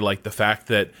arguably like the fact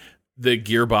that the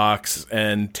gearbox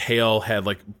and tail had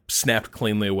like snapped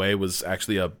cleanly away was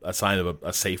actually a sign of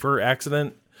a safer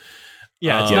accident.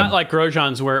 Yeah, it's not like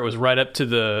Grosjean's where it was right up to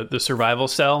the survival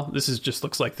cell. This is just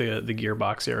looks like the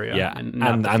gearbox area. Yeah,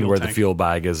 and where the fuel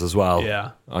bag is as well.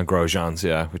 Yeah. On Grosjean's,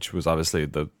 which was obviously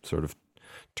the sort of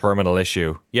terminal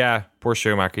issue. Yeah, poor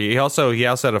Schumacher. He also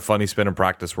had a funny spin in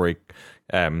practice where he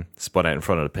spun out in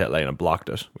front of the pit lane and blocked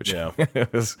it. Which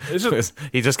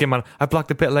he just came on. I blocked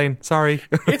the pit lane. Sorry.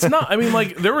 It's not. I mean,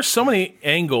 like there were so many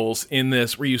angles in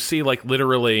this where you see like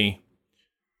literally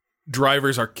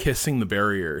drivers are kissing the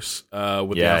barriers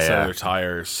with the outside of their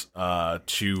tires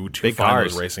to big find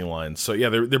cars. those racing lines. So yeah,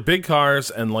 they're big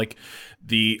cars, and like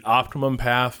the optimum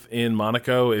path in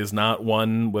Monaco is not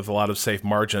one with a lot of safe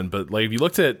margin. But like if you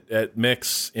looked at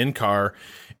Mick's in car,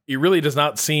 it really does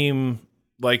not seem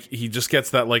like he just gets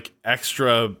that like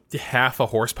extra half a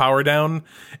horsepower down,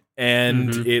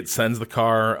 and it sends the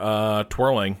car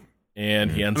twirling,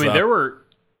 and he ends up.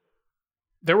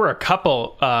 There were a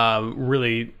couple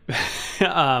really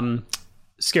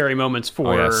scary moments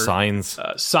for Sainz.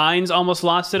 Sainz almost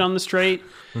lost it on the straight,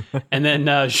 and then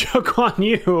Zhou Guan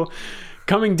Yu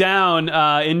coming down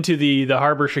into the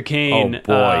harbor chicane. Oh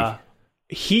boy!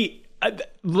 He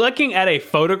looking at a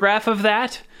photograph of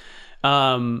that.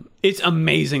 It's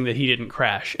amazing that he didn't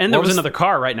crash. And there was another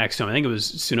car right next to him. I think it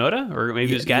was Tsunoda, or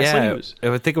maybe it was Gasly.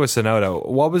 I think it was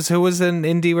Tsunoda. Who was in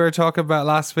Indy we were talking about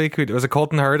last week? Was it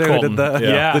Colton Herta who did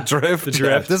the drift? The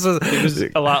drift. It was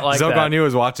a lot like Zhou that. Guan Yu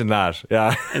was watching that.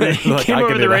 Yeah. And then he came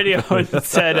over the radio and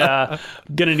said,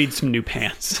 gonna need some new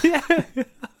pants.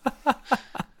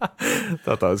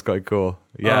 Thought that was quite cool.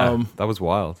 Yeah, that was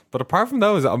wild. But apart from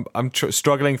those, I'm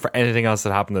struggling for anything else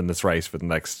that happened in this race for the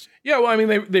next. Yeah, well, I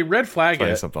mean, they red flag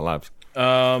it. Something laps.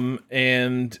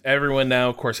 And everyone now,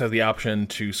 of course, has the option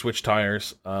to switch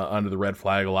tires under the red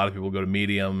flag. A lot of people go to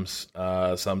mediums.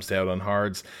 Some stay out on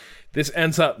hards. This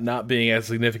ends up not being as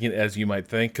significant as you might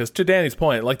think, because to Danny's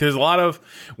point, like there's a lot of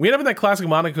we end up in that classic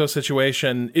Monaco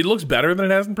situation. It looks better than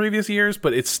it has in previous years,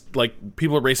 but it's like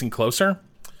people are racing closer.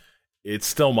 It's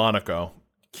still Monaco.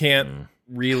 Can't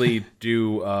really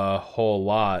do a whole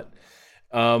lot.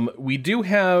 We do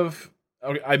have.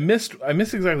 I missed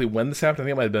exactly when this happened. I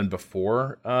think it might have been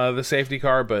before the safety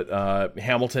car, but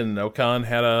Hamilton and Ocon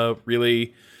had a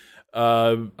really.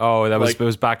 It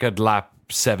was back at lap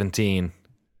 17.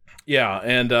 Yeah,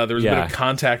 and there was a bit of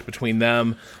contact between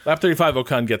them. Lap 35,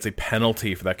 Ocon gets a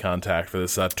penalty for that contact, for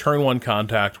this turn one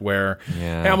contact where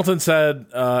Hamilton said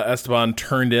Esteban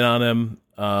turned in on him.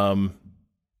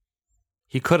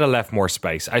 He could have left more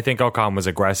space. I think Ocon was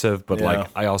aggressive, but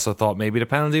I also thought maybe the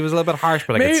penalty was a little bit harsh.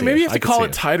 But maybe you have to call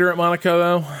it tighter at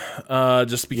Monaco though,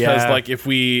 just because like if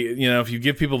you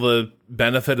give people the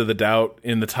benefit of the doubt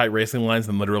in the tight racing lines,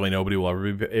 then literally nobody will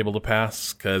ever be able to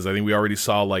pass. Because I think we already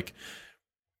saw like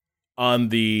on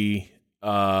the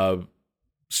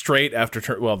straight after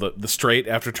turn, the straight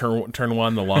after turn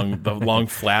one, the long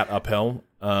flat uphill.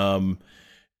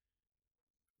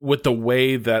 With the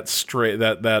way that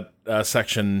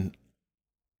section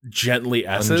gently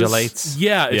S's. Undulates.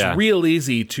 Yeah, it's real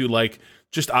easy to like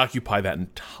just occupy that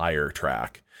entire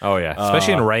track. Oh yeah,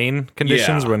 especially in rain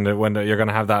conditions yeah. when you're going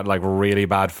to have that like really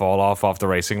bad fall off the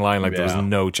racing line. Like there was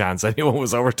no chance anyone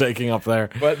was overtaking up there.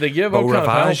 But they give Ocon a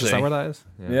penalty. Is that where that is?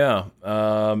 Yeah.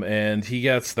 And he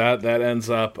gets that. That ends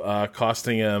up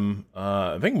costing him,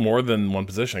 I think, more than one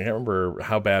position. I can't remember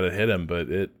how bad it hit him, but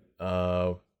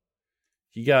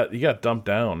he got dumped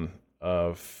down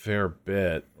a fair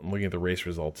bit. I'm looking at the race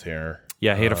results here.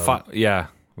 Yeah, he had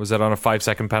was that on a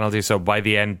 5-second penalty? So by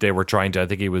the end, they were trying to. I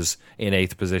think he was in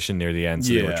 8th position near the end.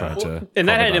 So they were trying to. And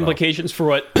that had implications for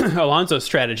what Alonso's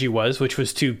strategy was, which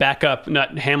was to back up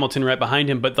not Hamilton right behind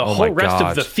him, but the whole rest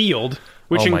of the field,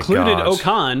 which included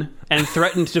Ocon, and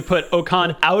threatened to put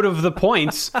Ocon out of the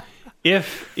points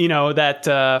if that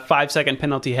 5-second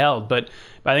penalty held. But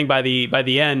I think by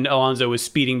the end, Alonso was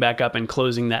speeding back up and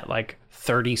closing that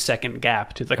 30-second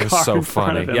gap to the car. It was so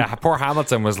funny. Yeah, poor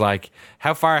Hamilton was like,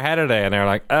 how far ahead are they? And they're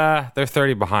like, they're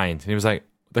 30 behind. And he was like,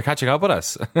 they're catching up with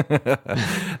us.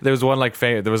 There was one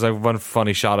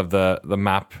funny shot of the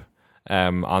map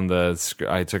on the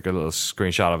I took a little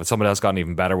screenshot of it. Someone else got an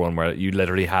even better one where you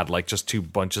literally had just two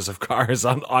bunches of cars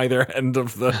on either end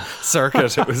of the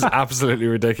circuit. It was absolutely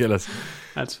ridiculous.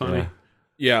 That's funny.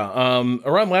 Yeah,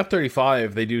 around lap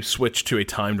 35, they do switch to a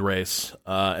timed race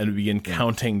and begin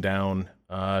counting down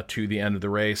to the end of the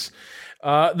race.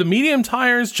 The medium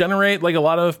tires generate a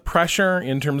lot of pressure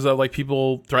in terms of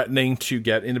people threatening to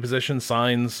get into position.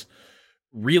 Sainz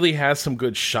really has some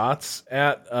good shots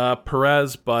at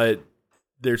Perez, but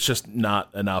there's just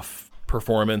not enough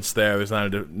performance there. There's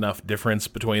not enough difference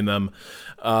between them,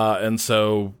 and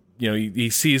so. He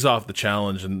sees off the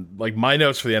challenge, and my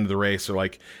notes for the end of the race are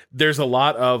there's a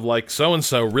lot of so and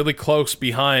so really close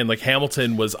behind.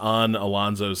 Hamilton was on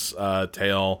Alonso's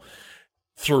tail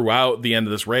throughout the end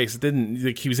of this race. It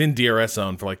didn't he was in DRS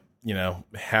zone for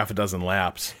half a dozen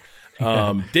laps.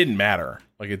 Didn't matter.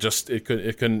 It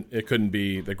couldn't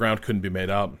be, the ground couldn't be made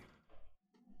up.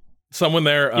 Someone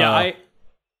there.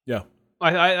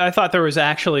 I thought there was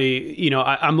actually,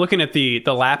 I'm looking at the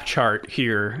lap chart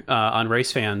here on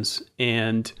Race Fans,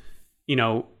 and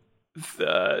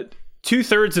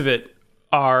 2/3 of it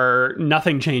are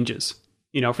nothing changes.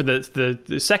 For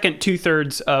the second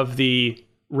 2/3 of the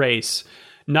race,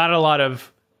 not a lot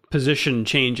of position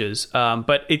changes.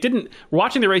 But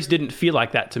watching the race didn't feel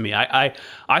like that to me. I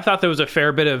thought there was a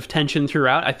fair bit of tension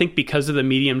throughout. I think because of the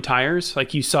medium tires,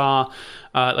 you saw,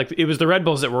 it was the Red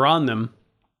Bulls that were on them.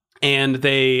 And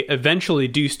they eventually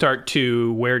do start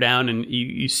to wear down, and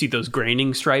you see those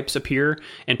graining stripes appear.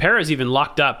 And Perez even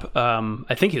locked up,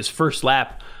 I think, his first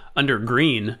lap under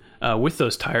green with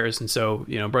those tires. And so,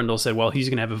 Brundle said, well, he's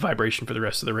going to have a vibration for the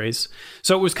rest of the race.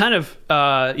 So it was kind of,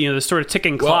 this sort of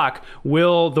ticking clock.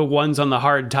 Will the ones on the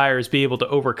hard tires be able to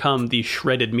overcome these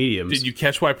shredded mediums? Did you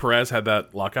catch why Perez had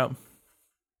that lockup?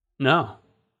 No.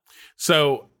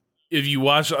 So if you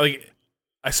watch, I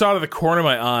saw it at the corner of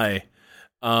my eye.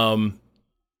 A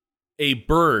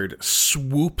bird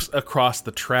swoops across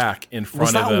the track in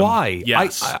front of him. Was that why?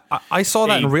 Yes. I saw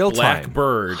that in real time. Black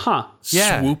bird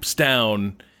swoops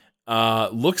down.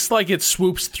 Looks like it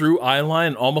swoops through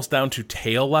eyeline almost down to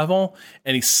tail level,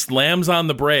 and he slams on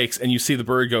the brakes, and you see the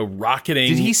bird go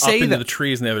rocketing up into the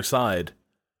trees on the other side.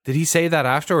 Did he say that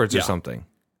afterwards or something?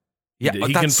 Yeah,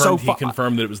 he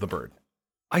confirmed that it was the bird.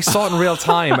 I saw it in real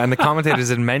time, and the commentators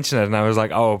didn't mention it, and I was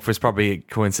like, "Oh, it was probably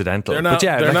coincidental."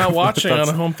 They're not watching on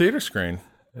a home theater screen.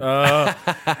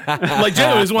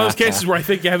 Generally, it's one of those cases where I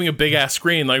think having a big ass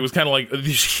screen, it was kind of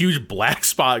this huge black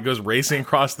spot goes racing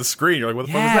across the screen. You're like, "What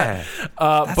the fuck is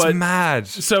that?" That's mad.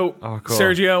 So, cool.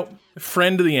 Sergio,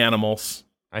 friend of the animals.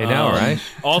 I know, right?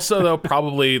 Also, though,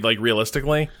 probably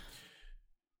realistically,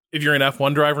 if you're an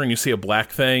F1 driver and you see a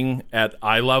black thing at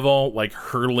eye level,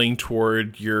 hurtling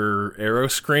toward your aero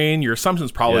screen, your assumption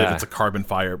is probably that it's a carbon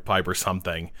pipe or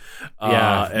something.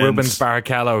 Rubens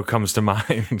Barrichello comes to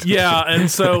mind. Yeah, and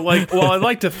so, I'd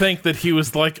like to think that he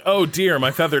was oh dear,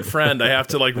 my feathered friend, I have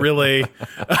to, really,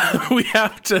 we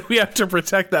have to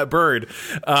protect that bird.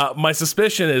 My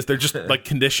suspicion is they're just,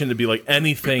 conditioned to be,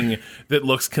 anything that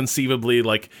looks conceivably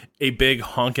like a big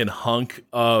honkin' hunk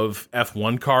of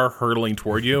F1 car hurtling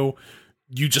toward you.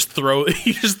 You just throw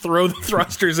the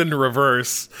thrusters into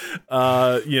reverse,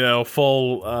 full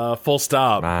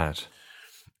stop. Mad.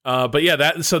 But yeah,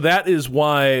 that is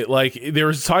why they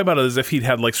were talking about it as if he'd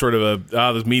had sort of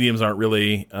those mediums aren't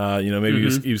really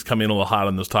maybe he was coming in a little hot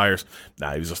on those tires.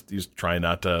 Nah, he was trying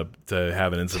not to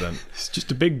have an incident. It's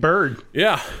just a big bird.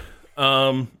 Yeah.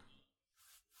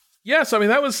 Yeah, so I mean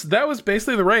that was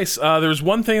basically the race. There was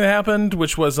one thing that happened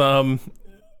which was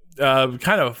kind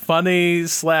of funny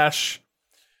 /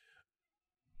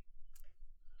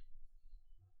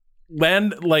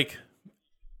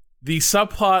 the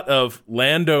subplot of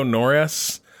Lando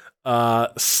Norris,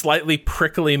 slightly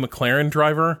prickly McLaren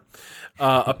driver,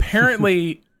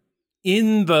 apparently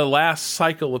in the last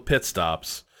cycle of pit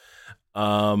stops,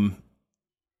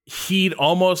 he'd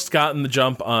almost gotten the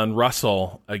jump on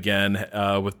Russell again,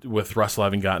 with Russell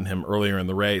having gotten him earlier in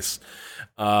the race.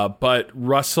 But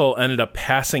Russell ended up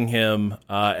passing him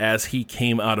as he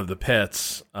came out of the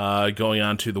pits, going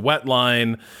onto the wet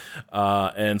line,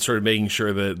 and sort of making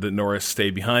sure that Norris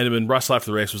stayed behind him. And Russell after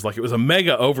the race was like, it was a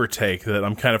mega overtake that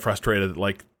I'm kind of frustrated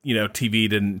that, TV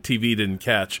didn't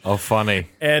catch. Oh, funny.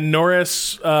 And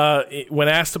Norris, when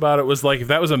asked about it, was like, if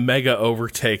that was a mega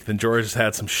overtake, then George has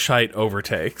had some shite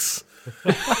overtakes. He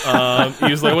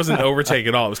was like, it wasn't an overtake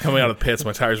at all. It was coming out of the pits.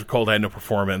 My tires were cold. I had no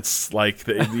performance.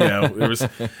 It was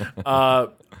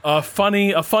a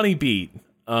funny beat.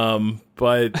 Is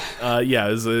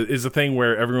a thing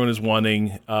where everyone is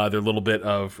wanting their little bit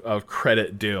of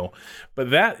credit due. But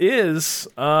that is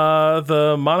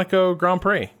the Monaco Grand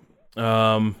Prix.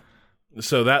 So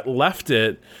that left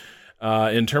it.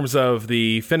 In terms of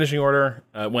the finishing order,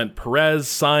 went Perez,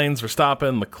 Sainz,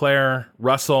 Verstappen, Leclerc,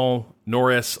 Russell,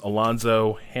 Norris,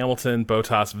 Alonso, Hamilton,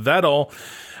 Bottas, Vettel.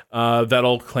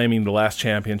 Vettel claiming the last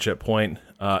championship point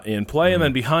in play. And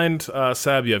then behind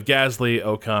Seb, you have Gasly,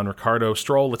 Ocon, Ricciardo,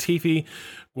 Stroll, Latifi,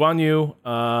 Guan Yu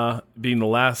being the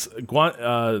last,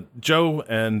 Joe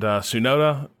and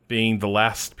Tsunoda being the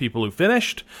last people who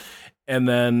finished. And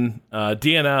then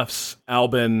DNFs,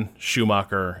 Albon,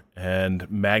 Schumacher, and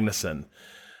Magnussen.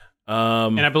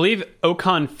 And I believe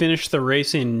Ocon finished the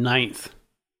race in 9th.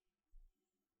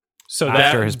 So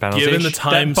after his penalty, given the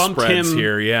time bumped spreads him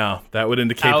here, that would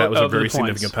indicate that was a very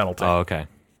significant penalty. Oh, okay.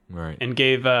 All right. And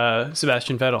gave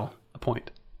Sebastian Vettel a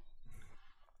point.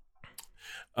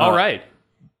 All right.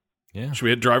 Yeah. Should we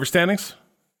hit driver standings?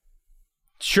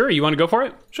 Sure. You want to go for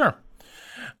it? Sure.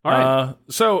 All right.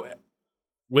 So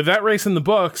with that race in the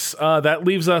books, that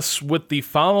leaves us with the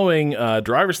following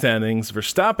driver standings.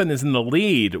 Verstappen is in the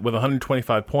lead with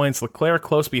 125 points. Leclerc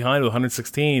close behind with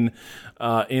 116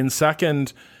 in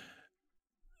second.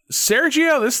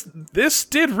 Sergio, this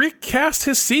did recast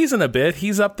his season a bit.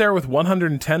 He's up there with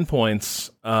 110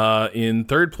 points in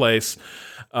third place.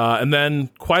 And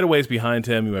then quite a ways behind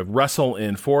him, you have Russell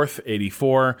in fourth,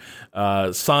 84,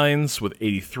 Sainz with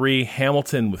 83,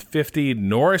 Hamilton with 50,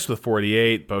 Norris with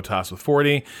 48, Bottas with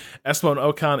 40, Esteban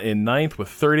Ocon in ninth with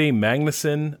 30,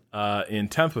 Magnussen in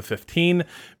 10th with 15.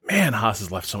 Man, Haas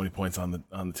has left so many points on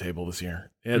the table this year.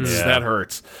 That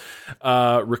hurts.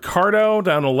 Ricciardo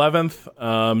down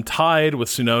 11th, tied with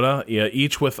Tsunoda,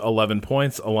 each with 11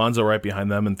 points. Alonso right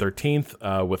behind them in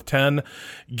 13th with 10.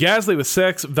 Gasly with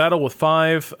 6, Vettel with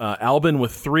 5, Albon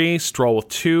with 3, Stroll with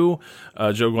 2,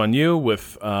 Zhou Guanyu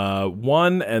with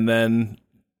 1, and then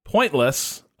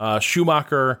pointless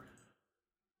Schumacher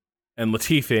and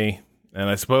Latifi. And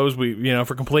I suppose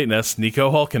for completeness,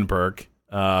 Nico Hulkenberg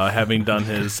having done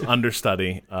his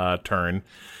understudy turn.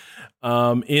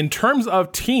 In terms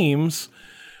of teams,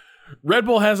 Red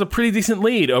Bull has a pretty decent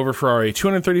lead over Ferrari,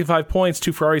 235 points,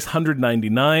 two Ferraris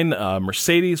 199,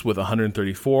 Mercedes with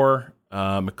 134,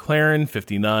 McLaren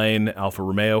 59, Alfa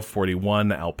Romeo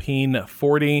 41, Alpine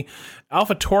 40,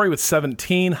 AlphaTauri with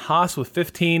 17, Haas with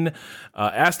 15,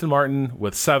 Aston Martin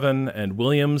with 7, and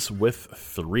Williams with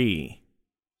 3.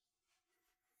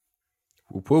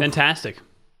 Whoop, whoop. Fantastic.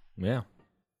 Yeah.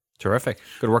 Terrific.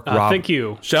 Good work, Rob. Thank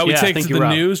you. Shall we take to the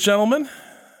news, gentlemen?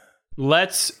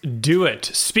 Let's do it.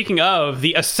 Speaking of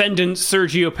the ascendant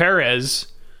Sergio Perez,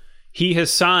 he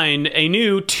has signed a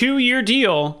new 2-year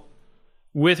deal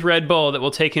with Red Bull that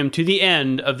will take him to the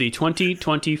end of the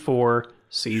 2024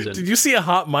 season. Did you see a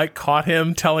hot mic caught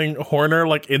him telling Horner,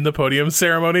 in the podium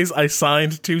ceremonies, I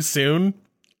signed too soon?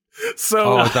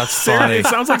 So that's funny. It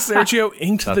sounds like Sergio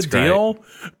inked the deal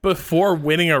before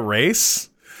winning a race.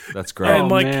 That's great. And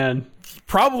man.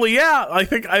 Probably, yeah. I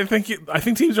think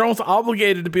teams are almost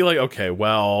obligated to be like, okay,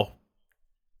 well,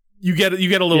 you get a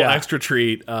little extra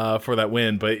treat for that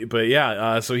win. But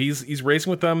yeah, so he's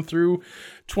racing with them through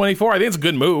 24. I think it's a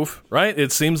good move, right?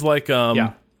 It seems like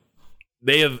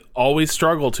they have always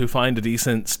struggled to find a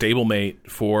decent stablemate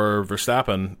for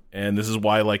Verstappen, and this is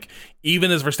why, even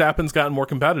as Verstappen's gotten more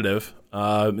competitive,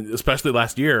 especially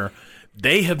last year,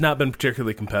 they have not been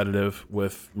particularly competitive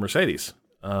with Mercedes.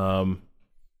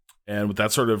 And with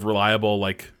that sort of reliable,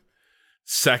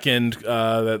 second,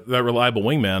 that reliable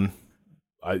wingman,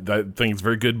 I think it's a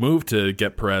very good move to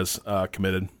get Perez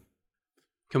committed.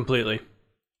 Completely.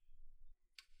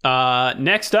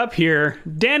 Next up here,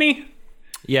 Danny,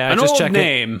 An just old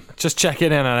name. Just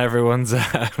checking in on everyone's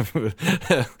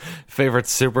favorite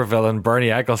supervillain,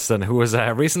 Bernie Eccleston, who was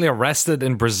recently arrested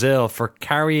in Brazil for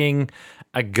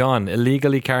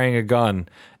illegally carrying a gun.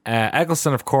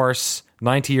 Eccleston, of course,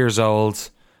 90 years old.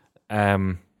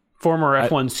 Former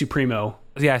F1 Supremo.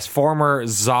 Yes, former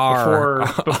czar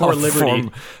before Liberty.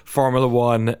 Formula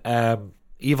One,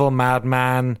 evil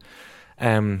madman,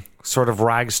 sort of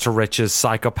rags to riches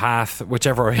psychopath,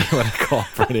 whichever way you want to call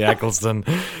Bernie Eccleston.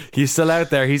 He's still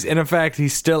out there. He's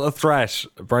still a threat.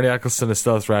 Bernie Eccleston is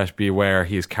still a threat. Beware,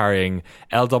 he's carrying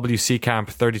LWC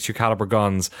Camp 32 caliber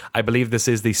guns. I believe this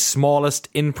is the smallest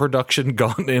in production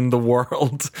gun in the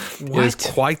world. What? It is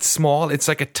quite small. It's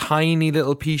like a tiny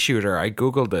little pea shooter. I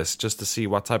googled this just to see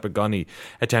what type of gun he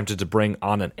attempted to bring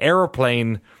on an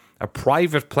aeroplane, a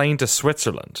private plane to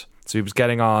Switzerland. So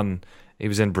he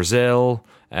was in Brazil.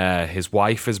 His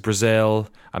wife is Brazil.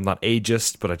 I'm not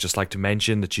ageist, but I'd just like to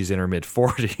mention that she's in her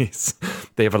mid-40s.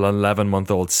 They have an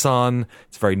 11-month-old son.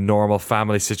 It's a very normal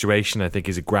family situation. I think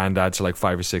he's a granddad to like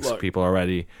 5 or 6 people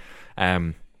already.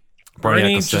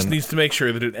 Bernie just needs to make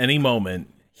sure that at any moment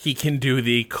he can do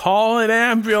the call an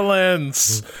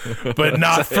ambulance, but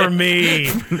not for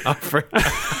me. Not for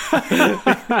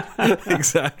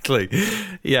exactly.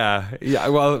 Yeah.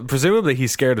 Well, presumably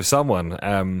he's scared of someone.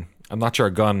 I'm not sure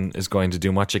a gun is going to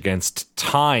do much against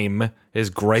time, his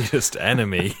greatest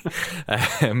enemy.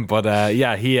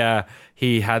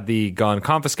 He had the gun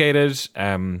confiscated.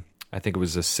 I think it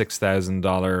was a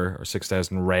 $6,000 or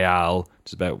 6,000 real, which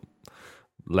is about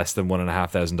less than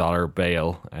 $1,500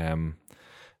 bail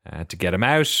to get him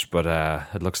out. But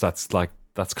it looks that's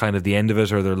kind of the end of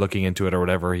it, or they're looking into it or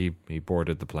whatever. He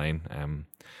boarded the plane,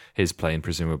 his plane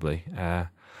presumably.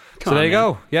 So there you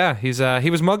go. Yeah, he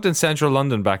was mugged in central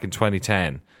London back in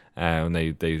 2010 when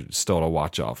they stole a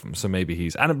watch off him. So maybe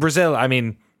and in Brazil. I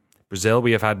mean, Brazil.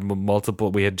 We have had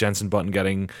multiple. We had Jensen Button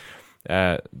getting.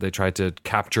 They tried to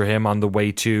capture him on the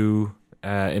way to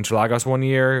Interlagos one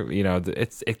year. You know,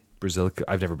 it's Brazil.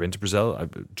 I've never been to Brazil.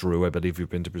 Drew, I believe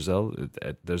you've been to Brazil.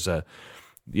 There's a,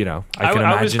 you know, I can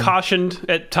imagine. I was cautioned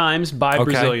at times by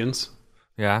Brazilians.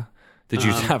 Yeah. Did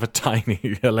you have a tiny,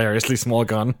 hilariously small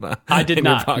gun? I did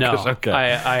not. No, okay.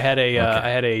 I had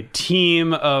a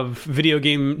team of video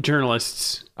game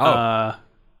journalists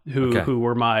who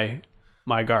were my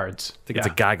guards. I think it's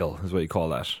a gaggle, is what you call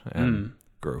that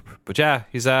group. But yeah,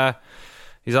 he's all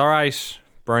right.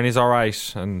 Bernie's all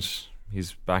right, and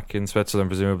he's back in Switzerland,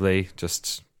 presumably,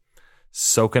 just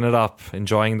soaking it up,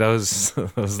 enjoying those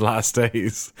last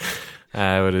days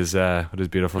with his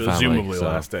beautiful family. Presumably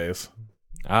last days.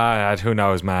 Who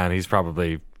knows, man? He's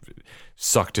probably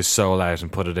sucked his soul out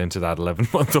and put it into that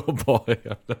 11-month-old boy.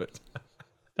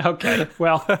 Okay,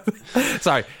 well,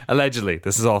 sorry. Allegedly,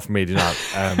 this is all for me. Do not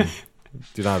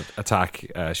attack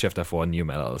Shift F1 New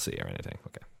Metal LLC or anything.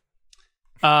 Okay.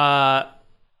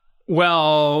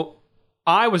 Well,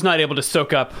 I was not able to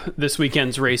soak up this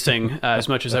weekend's racing as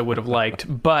much as I would have liked,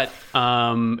 but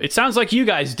it sounds like you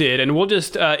guys did, and we'll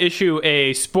just issue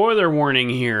a spoiler warning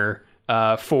here.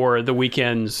 For the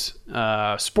weekend's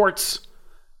sports,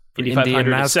 Indy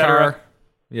 500, etc.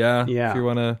 Yeah. If you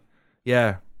want to,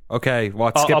 yeah. Okay.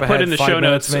 What? Skip I'll ahead put in the 5 show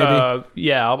minutes, notes.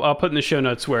 Maybe. I'll put in the show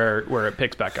notes where it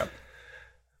picks back up.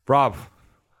 Rob,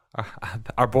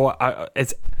 our boy.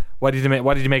 What did you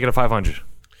make it a 500?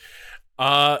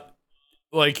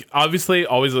 Like, obviously,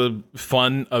 always a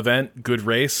fun event, good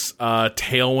race.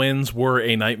 Tailwinds were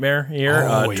a nightmare here.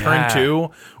 Turn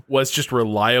 2 was just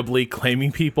reliably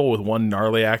claiming people with one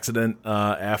gnarly accident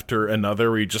after another,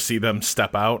 where you just see them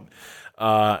step out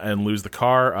and lose the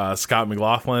car. Scott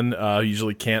McLaughlin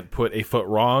usually can't put a foot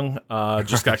wrong.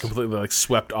 Just got completely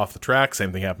swept off the track.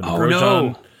 Same thing happened to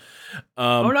Grosjean.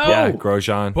 No. Yeah,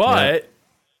 Grosjean. But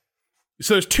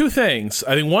so there's two things.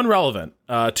 I think one relevant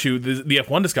to the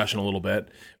F1 discussion a little bit.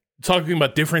 Talking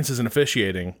about differences in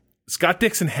officiating. Scott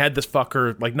Dixon had this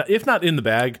fucker, if not in the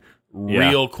bag,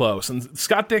 real close. And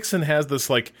Scott Dixon has this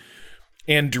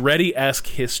Andretti-esque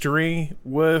history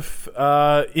with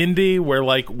Indy, where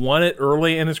won it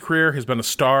early in his career, has been a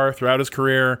star throughout his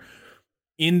career.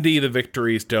 Indy, the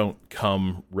victories don't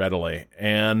come readily.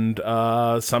 And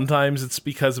sometimes it's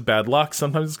because of bad luck.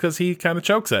 Sometimes it's because he kind of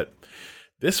chokes it.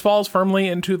 This falls firmly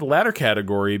into the latter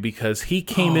category because he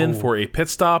came in for a pit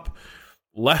stop,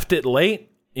 left it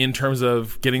late in terms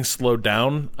of getting slowed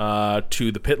down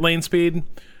to the pit lane speed,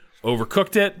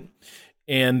 overcooked it,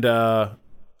 and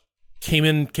came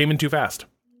in too fast.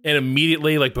 And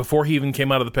immediately, before he even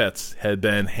came out of the pits, had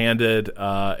been handed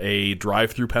a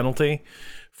drive-through penalty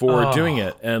for doing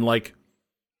it. And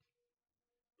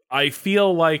I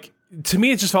feel to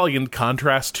me, it just felt in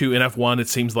contrast to in F1, it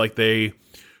seems like they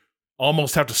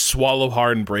almost have to swallow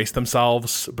hard and brace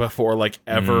themselves before like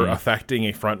ever affecting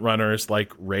a front runner's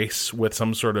like race with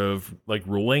some sort of like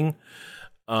ruling.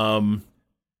 And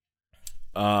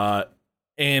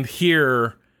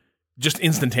here, just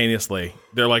instantaneously,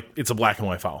 they're like, it's a black and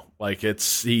white foul. Like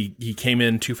he came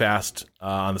in too fast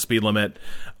on the speed limit,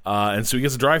 and so he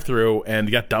gets a drive through and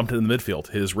he got dumped in the midfield.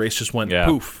 His race just went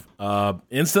poof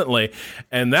instantly,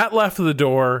 and that left the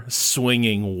door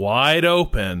swinging wide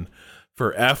open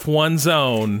for F1's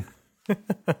own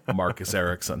Marcus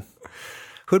Ericsson,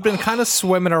 who'd been kind of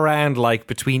swimming around like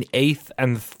between 8th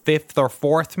and 5th or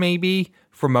 4th maybe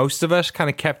for most of it, kind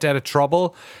of kept out of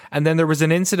trouble. And then there was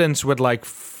an incident with like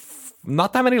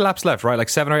not that many laps left, right? Like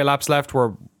 7 or 8 laps left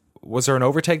where was there an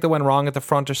overtake that went wrong at the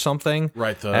front or something?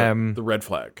 Right, the red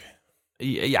flag.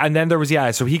 Yeah, and then there was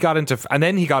so he got into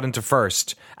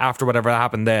first after whatever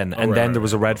happened then, and then there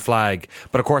was a red flag.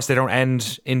 But of course, they don't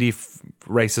end Indy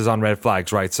races on red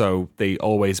flags, right? So they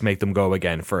always make them go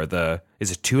again for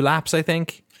is it 2 laps? I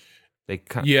think.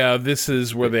 This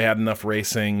is where they had enough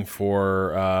racing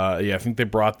for. I think they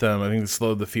brought them. I think they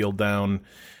slowed the field down.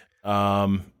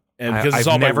 And because it's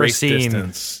all by race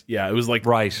distance. Yeah, it was like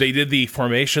they did the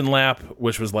formation lap,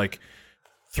 which was like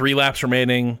 3 laps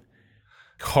remaining.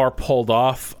 Car pulled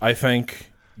off, I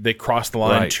think. They crossed the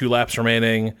line, 2 laps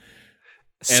remaining.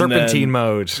 Serpentine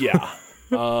mode. Yeah.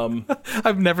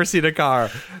 I've never seen a car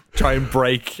try and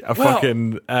break a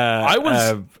fucking... I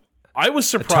was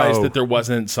surprised that there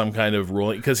wasn't some kind of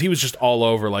ruling, because he was just all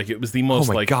over. Like, it was the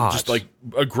most just like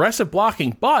aggressive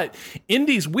blocking. But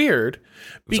Indy's weird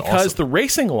because the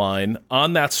racing line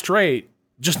on that straight,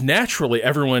 just naturally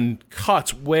everyone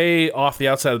cuts way off the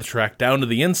outside of the track down to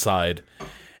the inside.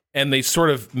 And they sort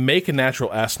of make a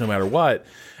natural S no matter what.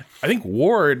 I think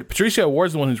Patricio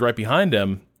Ward's the one who's right behind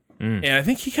him. And I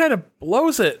think he kind of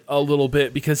blows it a little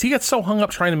bit because he gets so hung up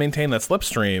trying to maintain that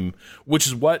slipstream, which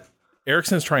is what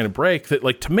Ericsson's trying to break. That,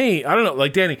 like, to me, I don't know,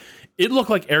 like Danny, it looked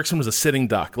like Ericsson was a sitting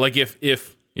duck. Like if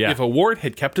a Ward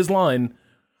had kept his line,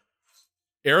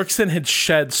 Ericsson had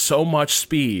shed so much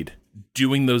speed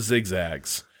doing those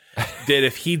zigzags that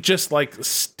if he just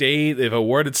if a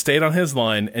Ward had stayed on his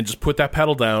line and just put that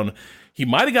pedal down, he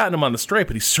might have gotten him on the straight,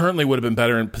 but he certainly would have been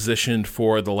better in position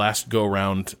for the last go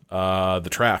around the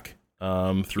track.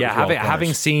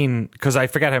 Having seen, because I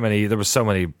forget how many, there was so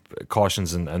many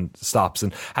cautions and stops,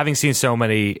 and having seen so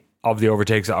many of the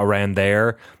overtakes around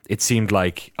there, it seemed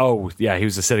like, he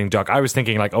was a sitting duck. I was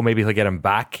thinking like, maybe he'll get him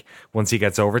back once he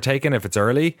gets overtaken if it's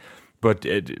early. But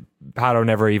Pato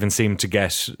never even seemed to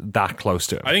get that close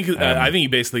to him. I think he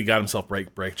basically got himself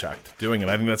brake checked doing it.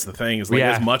 I think that's the thing. Is like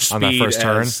as much speed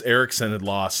as Ericsson had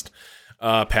lost,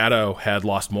 Pato had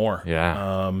lost more.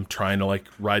 Yeah, trying to like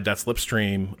ride that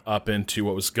slipstream up into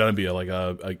what was going to be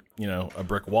a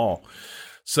brick wall.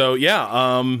 So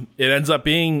it ends up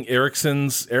being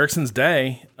Ericsson's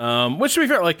day. Which, to be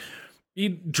fair, like,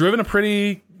 he'd driven a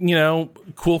pretty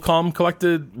cool, calm,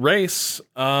 collected race,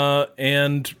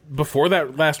 and before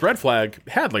that last red flag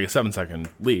had like a 7-second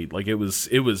lead. Like it was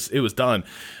done.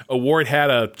 Award had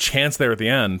a chance there at the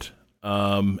end,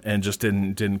 and just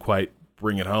didn't quite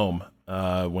bring it home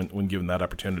when given that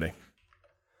opportunity.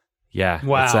 Yeah,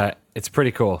 wow, it's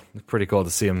pretty cool. It's pretty cool to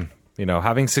see him,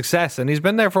 having success, and he's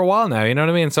been there for a while now. You know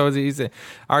what I mean? So he's had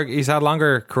a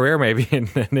longer career maybe in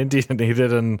Indy than he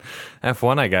did in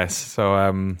F1, I guess.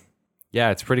 So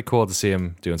it's pretty cool to see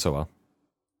him doing so well.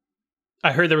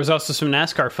 I heard there was also some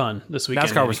NASCAR fun this weekend.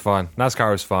 NASCAR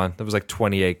was fun. There was like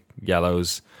 28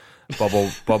 yellows.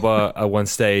 Bubba at one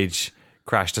stage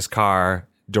crashed his car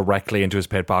directly into his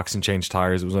pit box and changed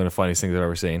tires. It was one of the funniest things I've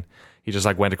ever seen. He just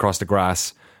like went across the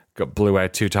grass, blew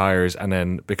out 2 tires, and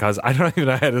then, because I don't even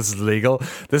know how this is legal,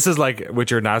 this is like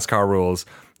with your NASCAR rules,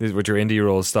 with your Indy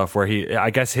rules stuff, where I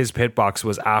guess his pit box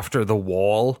was after the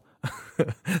wall.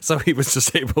 So he was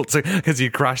just able to, because he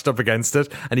crashed up against it,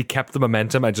 and he kept the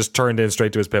momentum and just turned in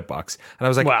straight to his pit box. And I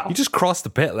was like, wow, you just crossed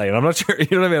the pit lane. I'm not sure, you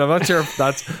know what I mean? I'm not sure if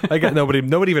that's, like,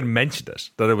 nobody even mentioned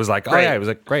it, that it was like, it was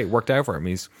like, great, worked out for him.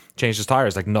 He's changed his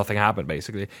tires, like nothing happened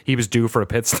basically. He was due for a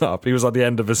pit stop. He was on the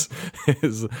end of his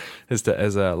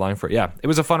line for it. Yeah, it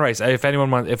was a fun race. If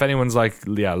anyone's like,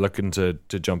 looking to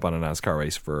jump on a NASCAR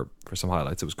race for some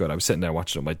highlights, it was good. I was sitting there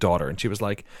watching it with my daughter, and she was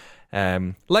like,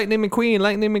 Lightning McQueen.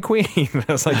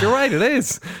 I was like, you're right, it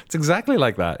is. It's exactly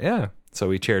like that. Yeah. So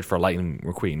we cheered for Lightning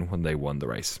McQueen when they won the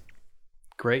race.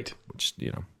 Great. Which,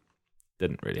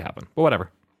 didn't really happen. But whatever.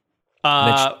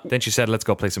 Then she said, let's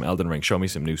go play some Elden Ring. Show me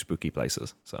some new spooky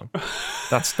places. So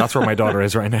that's where my daughter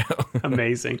is right now.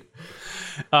 Amazing.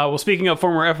 Well, speaking of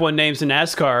former F1 names in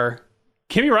NASCAR,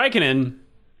 Kimi Räikkönen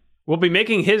will be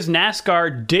making his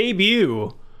NASCAR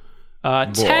debut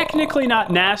Technically not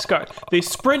NASCAR. The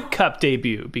Sprint Cup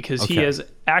debut, because he has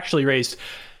actually raced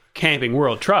Camping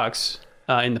World Trucks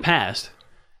in the past.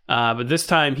 But this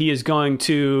time he is going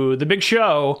to the big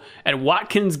show at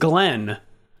Watkins Glen.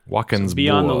 Watkins, so be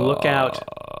on the lookout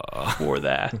for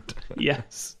that.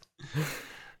 Yes.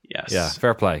 Yeah,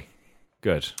 fair play.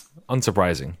 Good.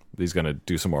 Unsurprising. He's going to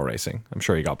do some more racing. I'm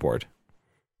sure he got bored.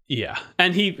 Yeah,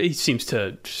 and he seems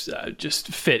to just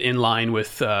fit in line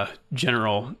with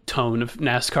general tone of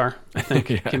NASCAR, I think.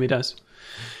 Kimmy does.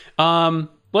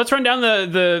 Let's run down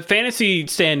the fantasy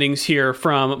standings here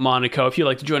from Monaco. If you'd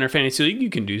like to join our fantasy league, you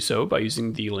can do so by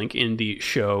using the link in the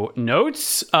show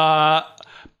notes.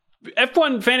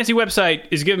 F1 fantasy website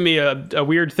is giving me a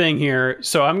weird thing here,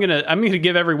 so I'm gonna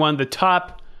give everyone the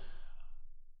top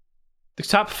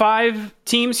 5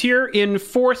 teams here. In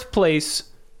 4th place.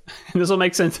 This will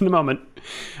make sense in a moment.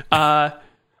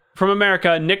 From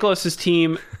America, Nicholas's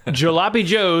team, Jalopy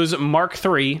Joe's Mark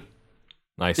III.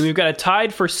 Nice. And we've got a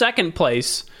tied for 2nd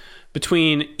place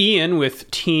between Ian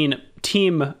with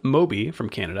Team Moby from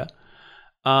Canada.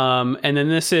 And then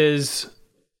this is...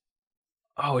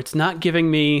 Oh, it's not giving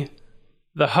me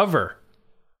the hover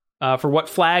for what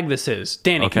flag this is.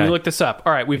 Danny, can you look this up?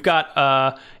 All right, we've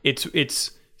got...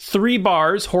 It's 3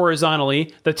 bars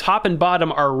horizontally. The top and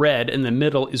bottom are red, and the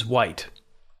middle is white.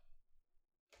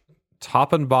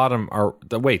 Top and bottom are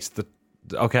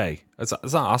okay. It's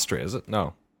not Austria, is it?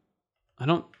 No, I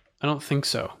don't think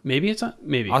so. Maybe it's not.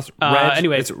 Maybe red.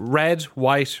 Anyway, it's red,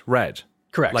 white, red.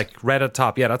 Correct. Like red at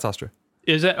top. Yeah, that's Austria.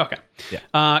 Is it okay? Yeah.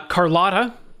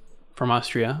 Carlotta from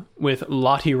Austria with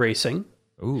Lottie Racing.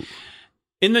 Ooh.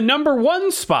 In the number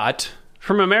 1 spot.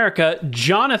 From America,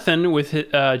 Jonathan with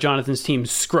Jonathan's team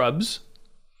Scrubs.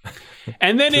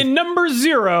 And then in number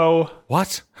 0...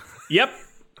 What? Yep.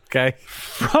 Okay.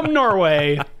 From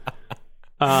Norway,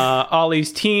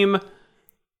 Ollie's team,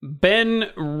 Ben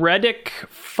Reddick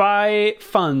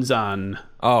Funzon.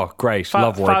 Oh, great.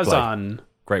 Love wordplay. Fazan.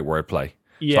 Great wordplay.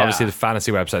 Yeah. So obviously the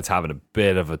fantasy website's having a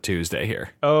bit of a Tuesday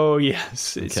here. Oh,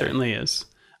 yes. It certainly is.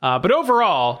 But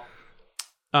overall...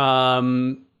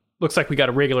 looks like we got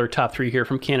a regular top 3 here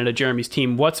from Canada, Jeremy's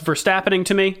team. What's Verstappening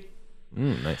to me?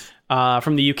 Nice.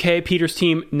 From the UK, Peter's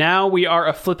team. Now we are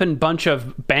a flippin' bunch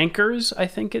of bankers, I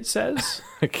think it says.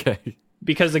 Okay.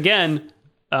 Because again,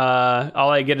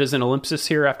 all I get is an ellipsis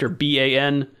here after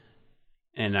BAN,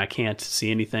 and I can't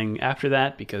see anything after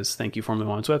that because thank you, Formula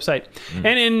One's website.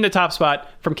 And in the top spot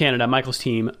from Canada, Michael's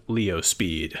team, Leo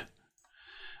Speed.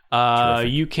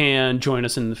 You can join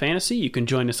us in the fantasy. You can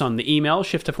join us on the email,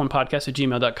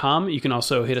 shiftf1podcast@gmail.com. You can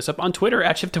also hit us up on Twitter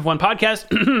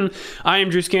 @shiftf1podcast. I am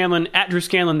Drew Scanlon, @Drew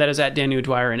Scanlon. That is @Daniel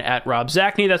Dwyer and @Rob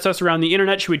Zachney. That's us around the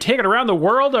internet. Should we take it around the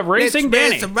world of racing,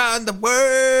 Danny? Let's race around the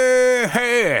world.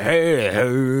 Hey,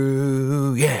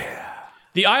 yeah.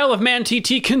 The Isle of Man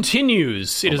TT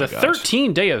continues. It is a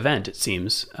 13-day event, it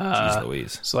seems. Jeez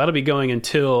Louise. So that'll be going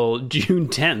until June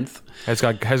 10th. How's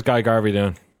Guy Garvey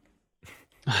doing?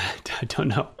 I don't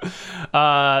know.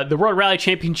 The World Rally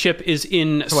Championship is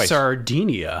in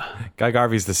Sardinia. Guy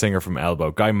Garvey's the singer from Elbow.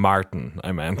 Guy Martin,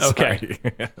 I meant. Okay.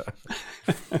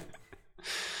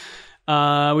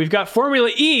 Sorry. We've got Formula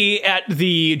E at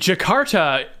the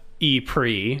Jakarta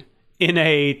E-Prix in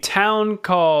a town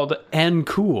called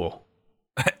Cool.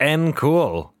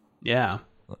 Cool. Yeah.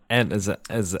 And as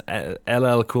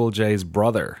LL Cool J's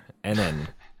brother, NN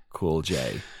Cool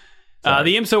J.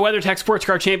 The IMSA WeatherTech Sports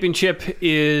Car Championship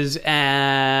is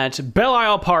at Belle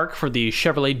Isle Park for the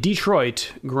Chevrolet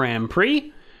Detroit Grand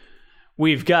Prix.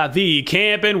 We've got the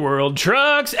Camping World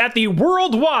Trucks at the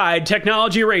Worldwide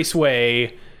Technology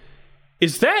Raceway.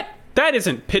 That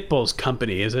isn't Pitbull's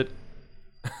company, is it?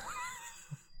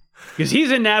 Because he's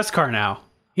in NASCAR now.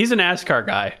 He's a NASCAR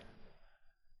guy.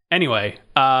 Anyway,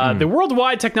 the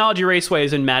Worldwide Technology Raceway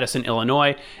is in Madison,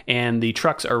 Illinois, and the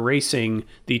trucks are racing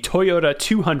the Toyota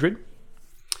 200.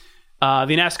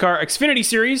 The NASCAR Xfinity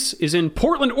Series is in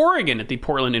Portland, Oregon at the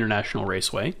Portland International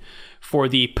Raceway for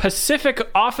the Pacific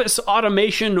Office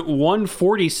Automation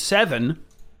 147.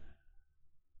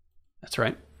 That's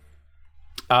right.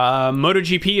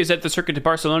 MotoGP is at the Circuit de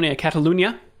Barcelona,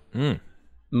 Catalunya.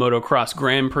 Motocross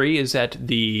Grand Prix is at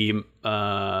the,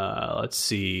 let's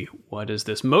see, what is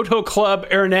this? Moto Club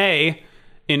Ernay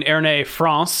in Ernay,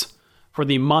 France for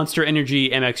the Monster Energy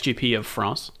MXGP of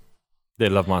France. They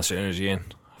love Monster Energy in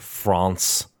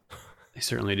France. They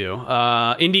certainly do.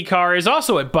 IndyCar is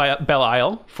also at Belle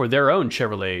Isle for their own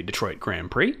Chevrolet Detroit Grand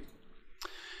Prix.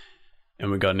 And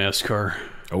we got NASCAR.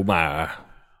 Oh my.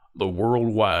 The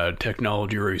Worldwide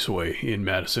Technology Raceway in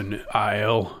Madison,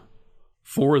 IL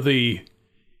for the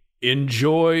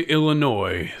Enjoy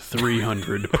Illinois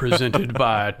 300 presented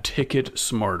by Ticket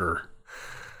Smarter.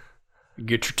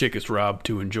 Get your tickets, Rob,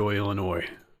 to enjoy Illinois.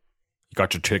 You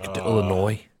got your ticket to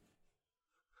Illinois?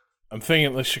 I'm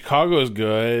thinking like Chicago is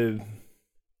good.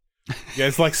 You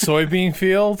guys like soybean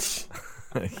fields?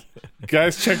 You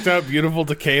guys checked out beautiful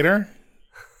Decatur?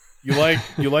 You like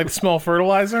the smell of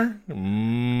fertilizer?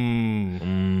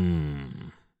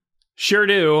 Sure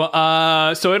do.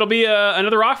 So it'll be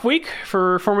another off week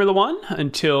for Formula One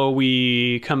until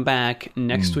we come back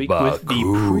next week with the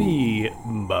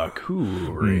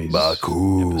pre-Baku race.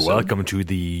 Baku. Welcome to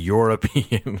the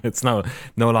European. It's no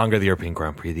longer the European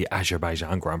Grand Prix, the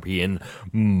Azerbaijan Grand Prix in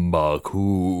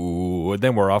Baku.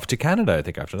 Then we're off to Canada, I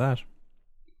think, after that.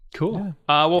 Cool.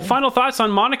 Yeah. Final thoughts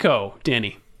on Monaco,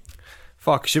 Danny.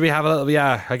 Fuck, should we have a little,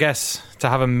 I guess, to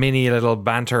have a mini little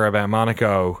banter about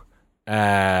Monaco.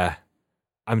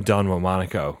 I'm done with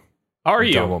Monaco. Are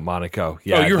you? Done with Monaco.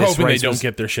 Yeah. You're hoping they don't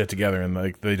get their shit together and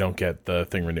like they don't get the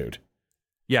thing renewed.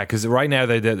 Yeah, because right now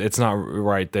it's not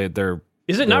right. They're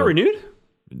Is it not renewed?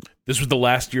 This was the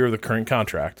last year of the current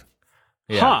contract.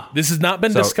 Yeah. Huh. This has not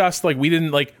been discussed. Like we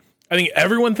didn't like. I think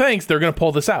everyone thinks they're going to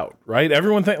pull this out, right?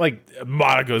 Everyone think like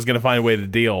Monaco is going to find a way to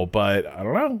deal, but I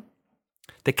don't know.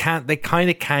 They can't. They kind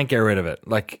of can't get rid of it.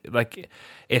 Like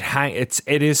it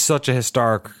is such a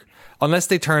historic. Unless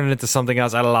they turn it into something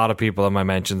else. I had a lot of people in my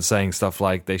mentions saying stuff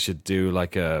like they should do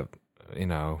like a,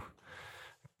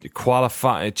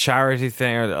 qualify charity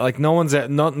thing. Or like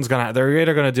nothing's gonna. They're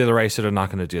either gonna do the race or they're not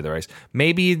gonna do the race.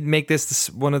 Maybe make this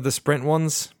one of the sprint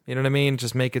ones. You know what I mean?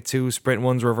 Just make it 2 sprint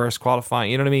ones, reverse qualifying.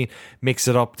 You know what I mean? Mix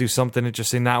it up, do something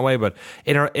interesting that way. But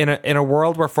in a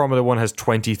world where Formula One has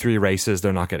 23 races,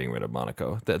 they're not getting rid of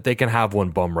Monaco. They can have one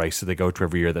bum race that they go to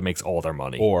every year that makes all their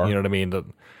money. Or you know what I mean? Or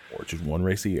just one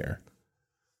race a year.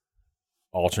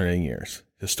 Alternating years.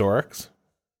 Historics.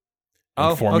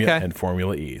 And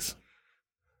Formula E's.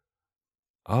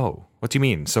 Oh, what do you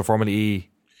mean? So Formula E?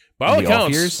 By all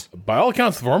accounts,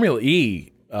 the Formula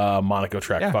E Monaco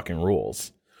track fucking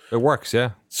rules. It works, yeah.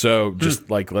 So just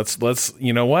like let's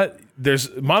you know what?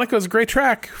 Monaco's a great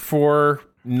track for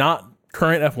not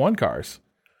current F1 cars.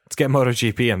 Let's get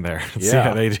MotoGP in there. Let's see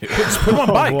how they do. Just put them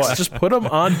on bikes. Just put them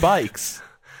on bikes.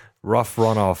 Rough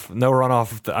runoff. No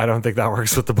runoff. I don't think that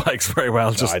works with the bikes very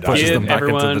well. Just pushes them back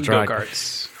into the track.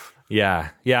 Go-karts. Yeah,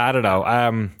 I don't know.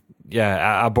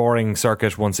 A boring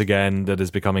circuit once again that is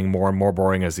becoming more and more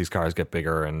boring as these cars get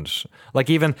bigger. And like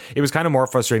even it was kind of more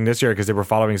frustrating this year because they were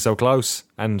following so close.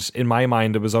 And in my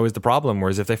mind, it was always the problem.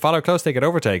 Whereas if they follow close, they could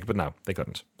overtake. But no, they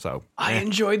couldn't. So I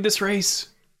enjoyed this race.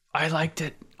 I liked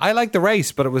it. I liked the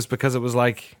race, but it was because it was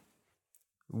like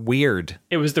weird.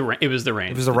 It was the rain. It was the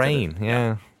rain.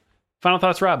 Yeah. Final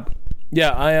thoughts, Rob.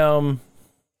 Yeah,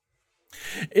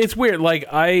 it's weird. Like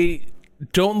I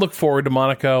don't look forward to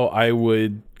Monaco. I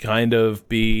would kind of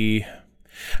be.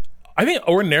 I think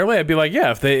ordinarily I'd be like,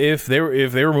 yeah, if they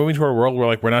were moving to a world where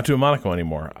like we're not doing Monaco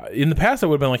anymore. In the past, I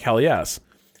would have been like, hell yes.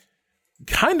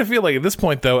 Kind of feel like at this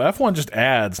point though, F1 just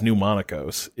adds new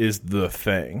Monacos is the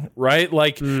thing, right?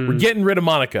 Like we're getting rid of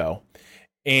Monaco.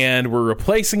 And we're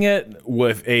replacing it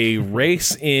with a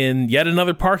race in yet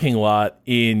another parking lot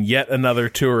in yet another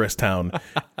tourist town.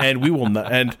 And we will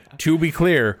not, and to be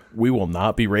clear, we will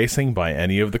not be racing by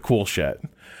any of the cool shit.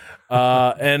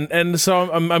 And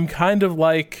so I'm kind of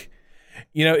like,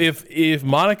 if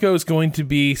Monaco is going to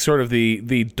be sort of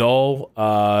the dull,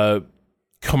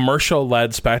 commercial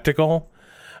led spectacle,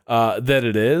 that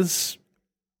it is,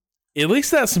 at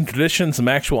least that's some tradition, some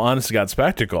actual honest to God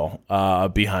spectacle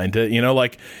behind it.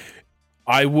 Like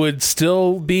I would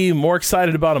still be more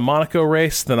excited about a Monaco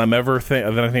race than I think I'm ever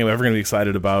going to be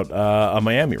excited about a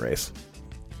Miami race.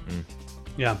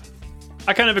 Yeah,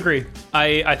 I kind of agree.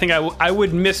 I think I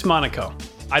would miss Monaco.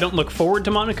 I don't look forward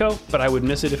to Monaco, but I would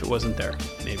miss it if it wasn't there.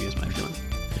 Maybe is my feeling.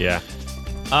 Yeah.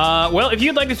 Well, if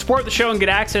you'd like to support the show and get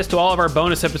access to all of our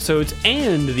bonus episodes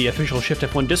and the official Shift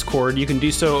F1 Discord, you can do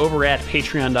so over at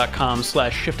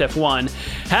patreon.com/ShiftF1.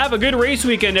 Have a good race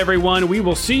weekend, everyone. We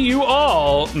will see you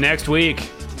all next week.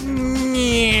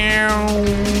 Meow.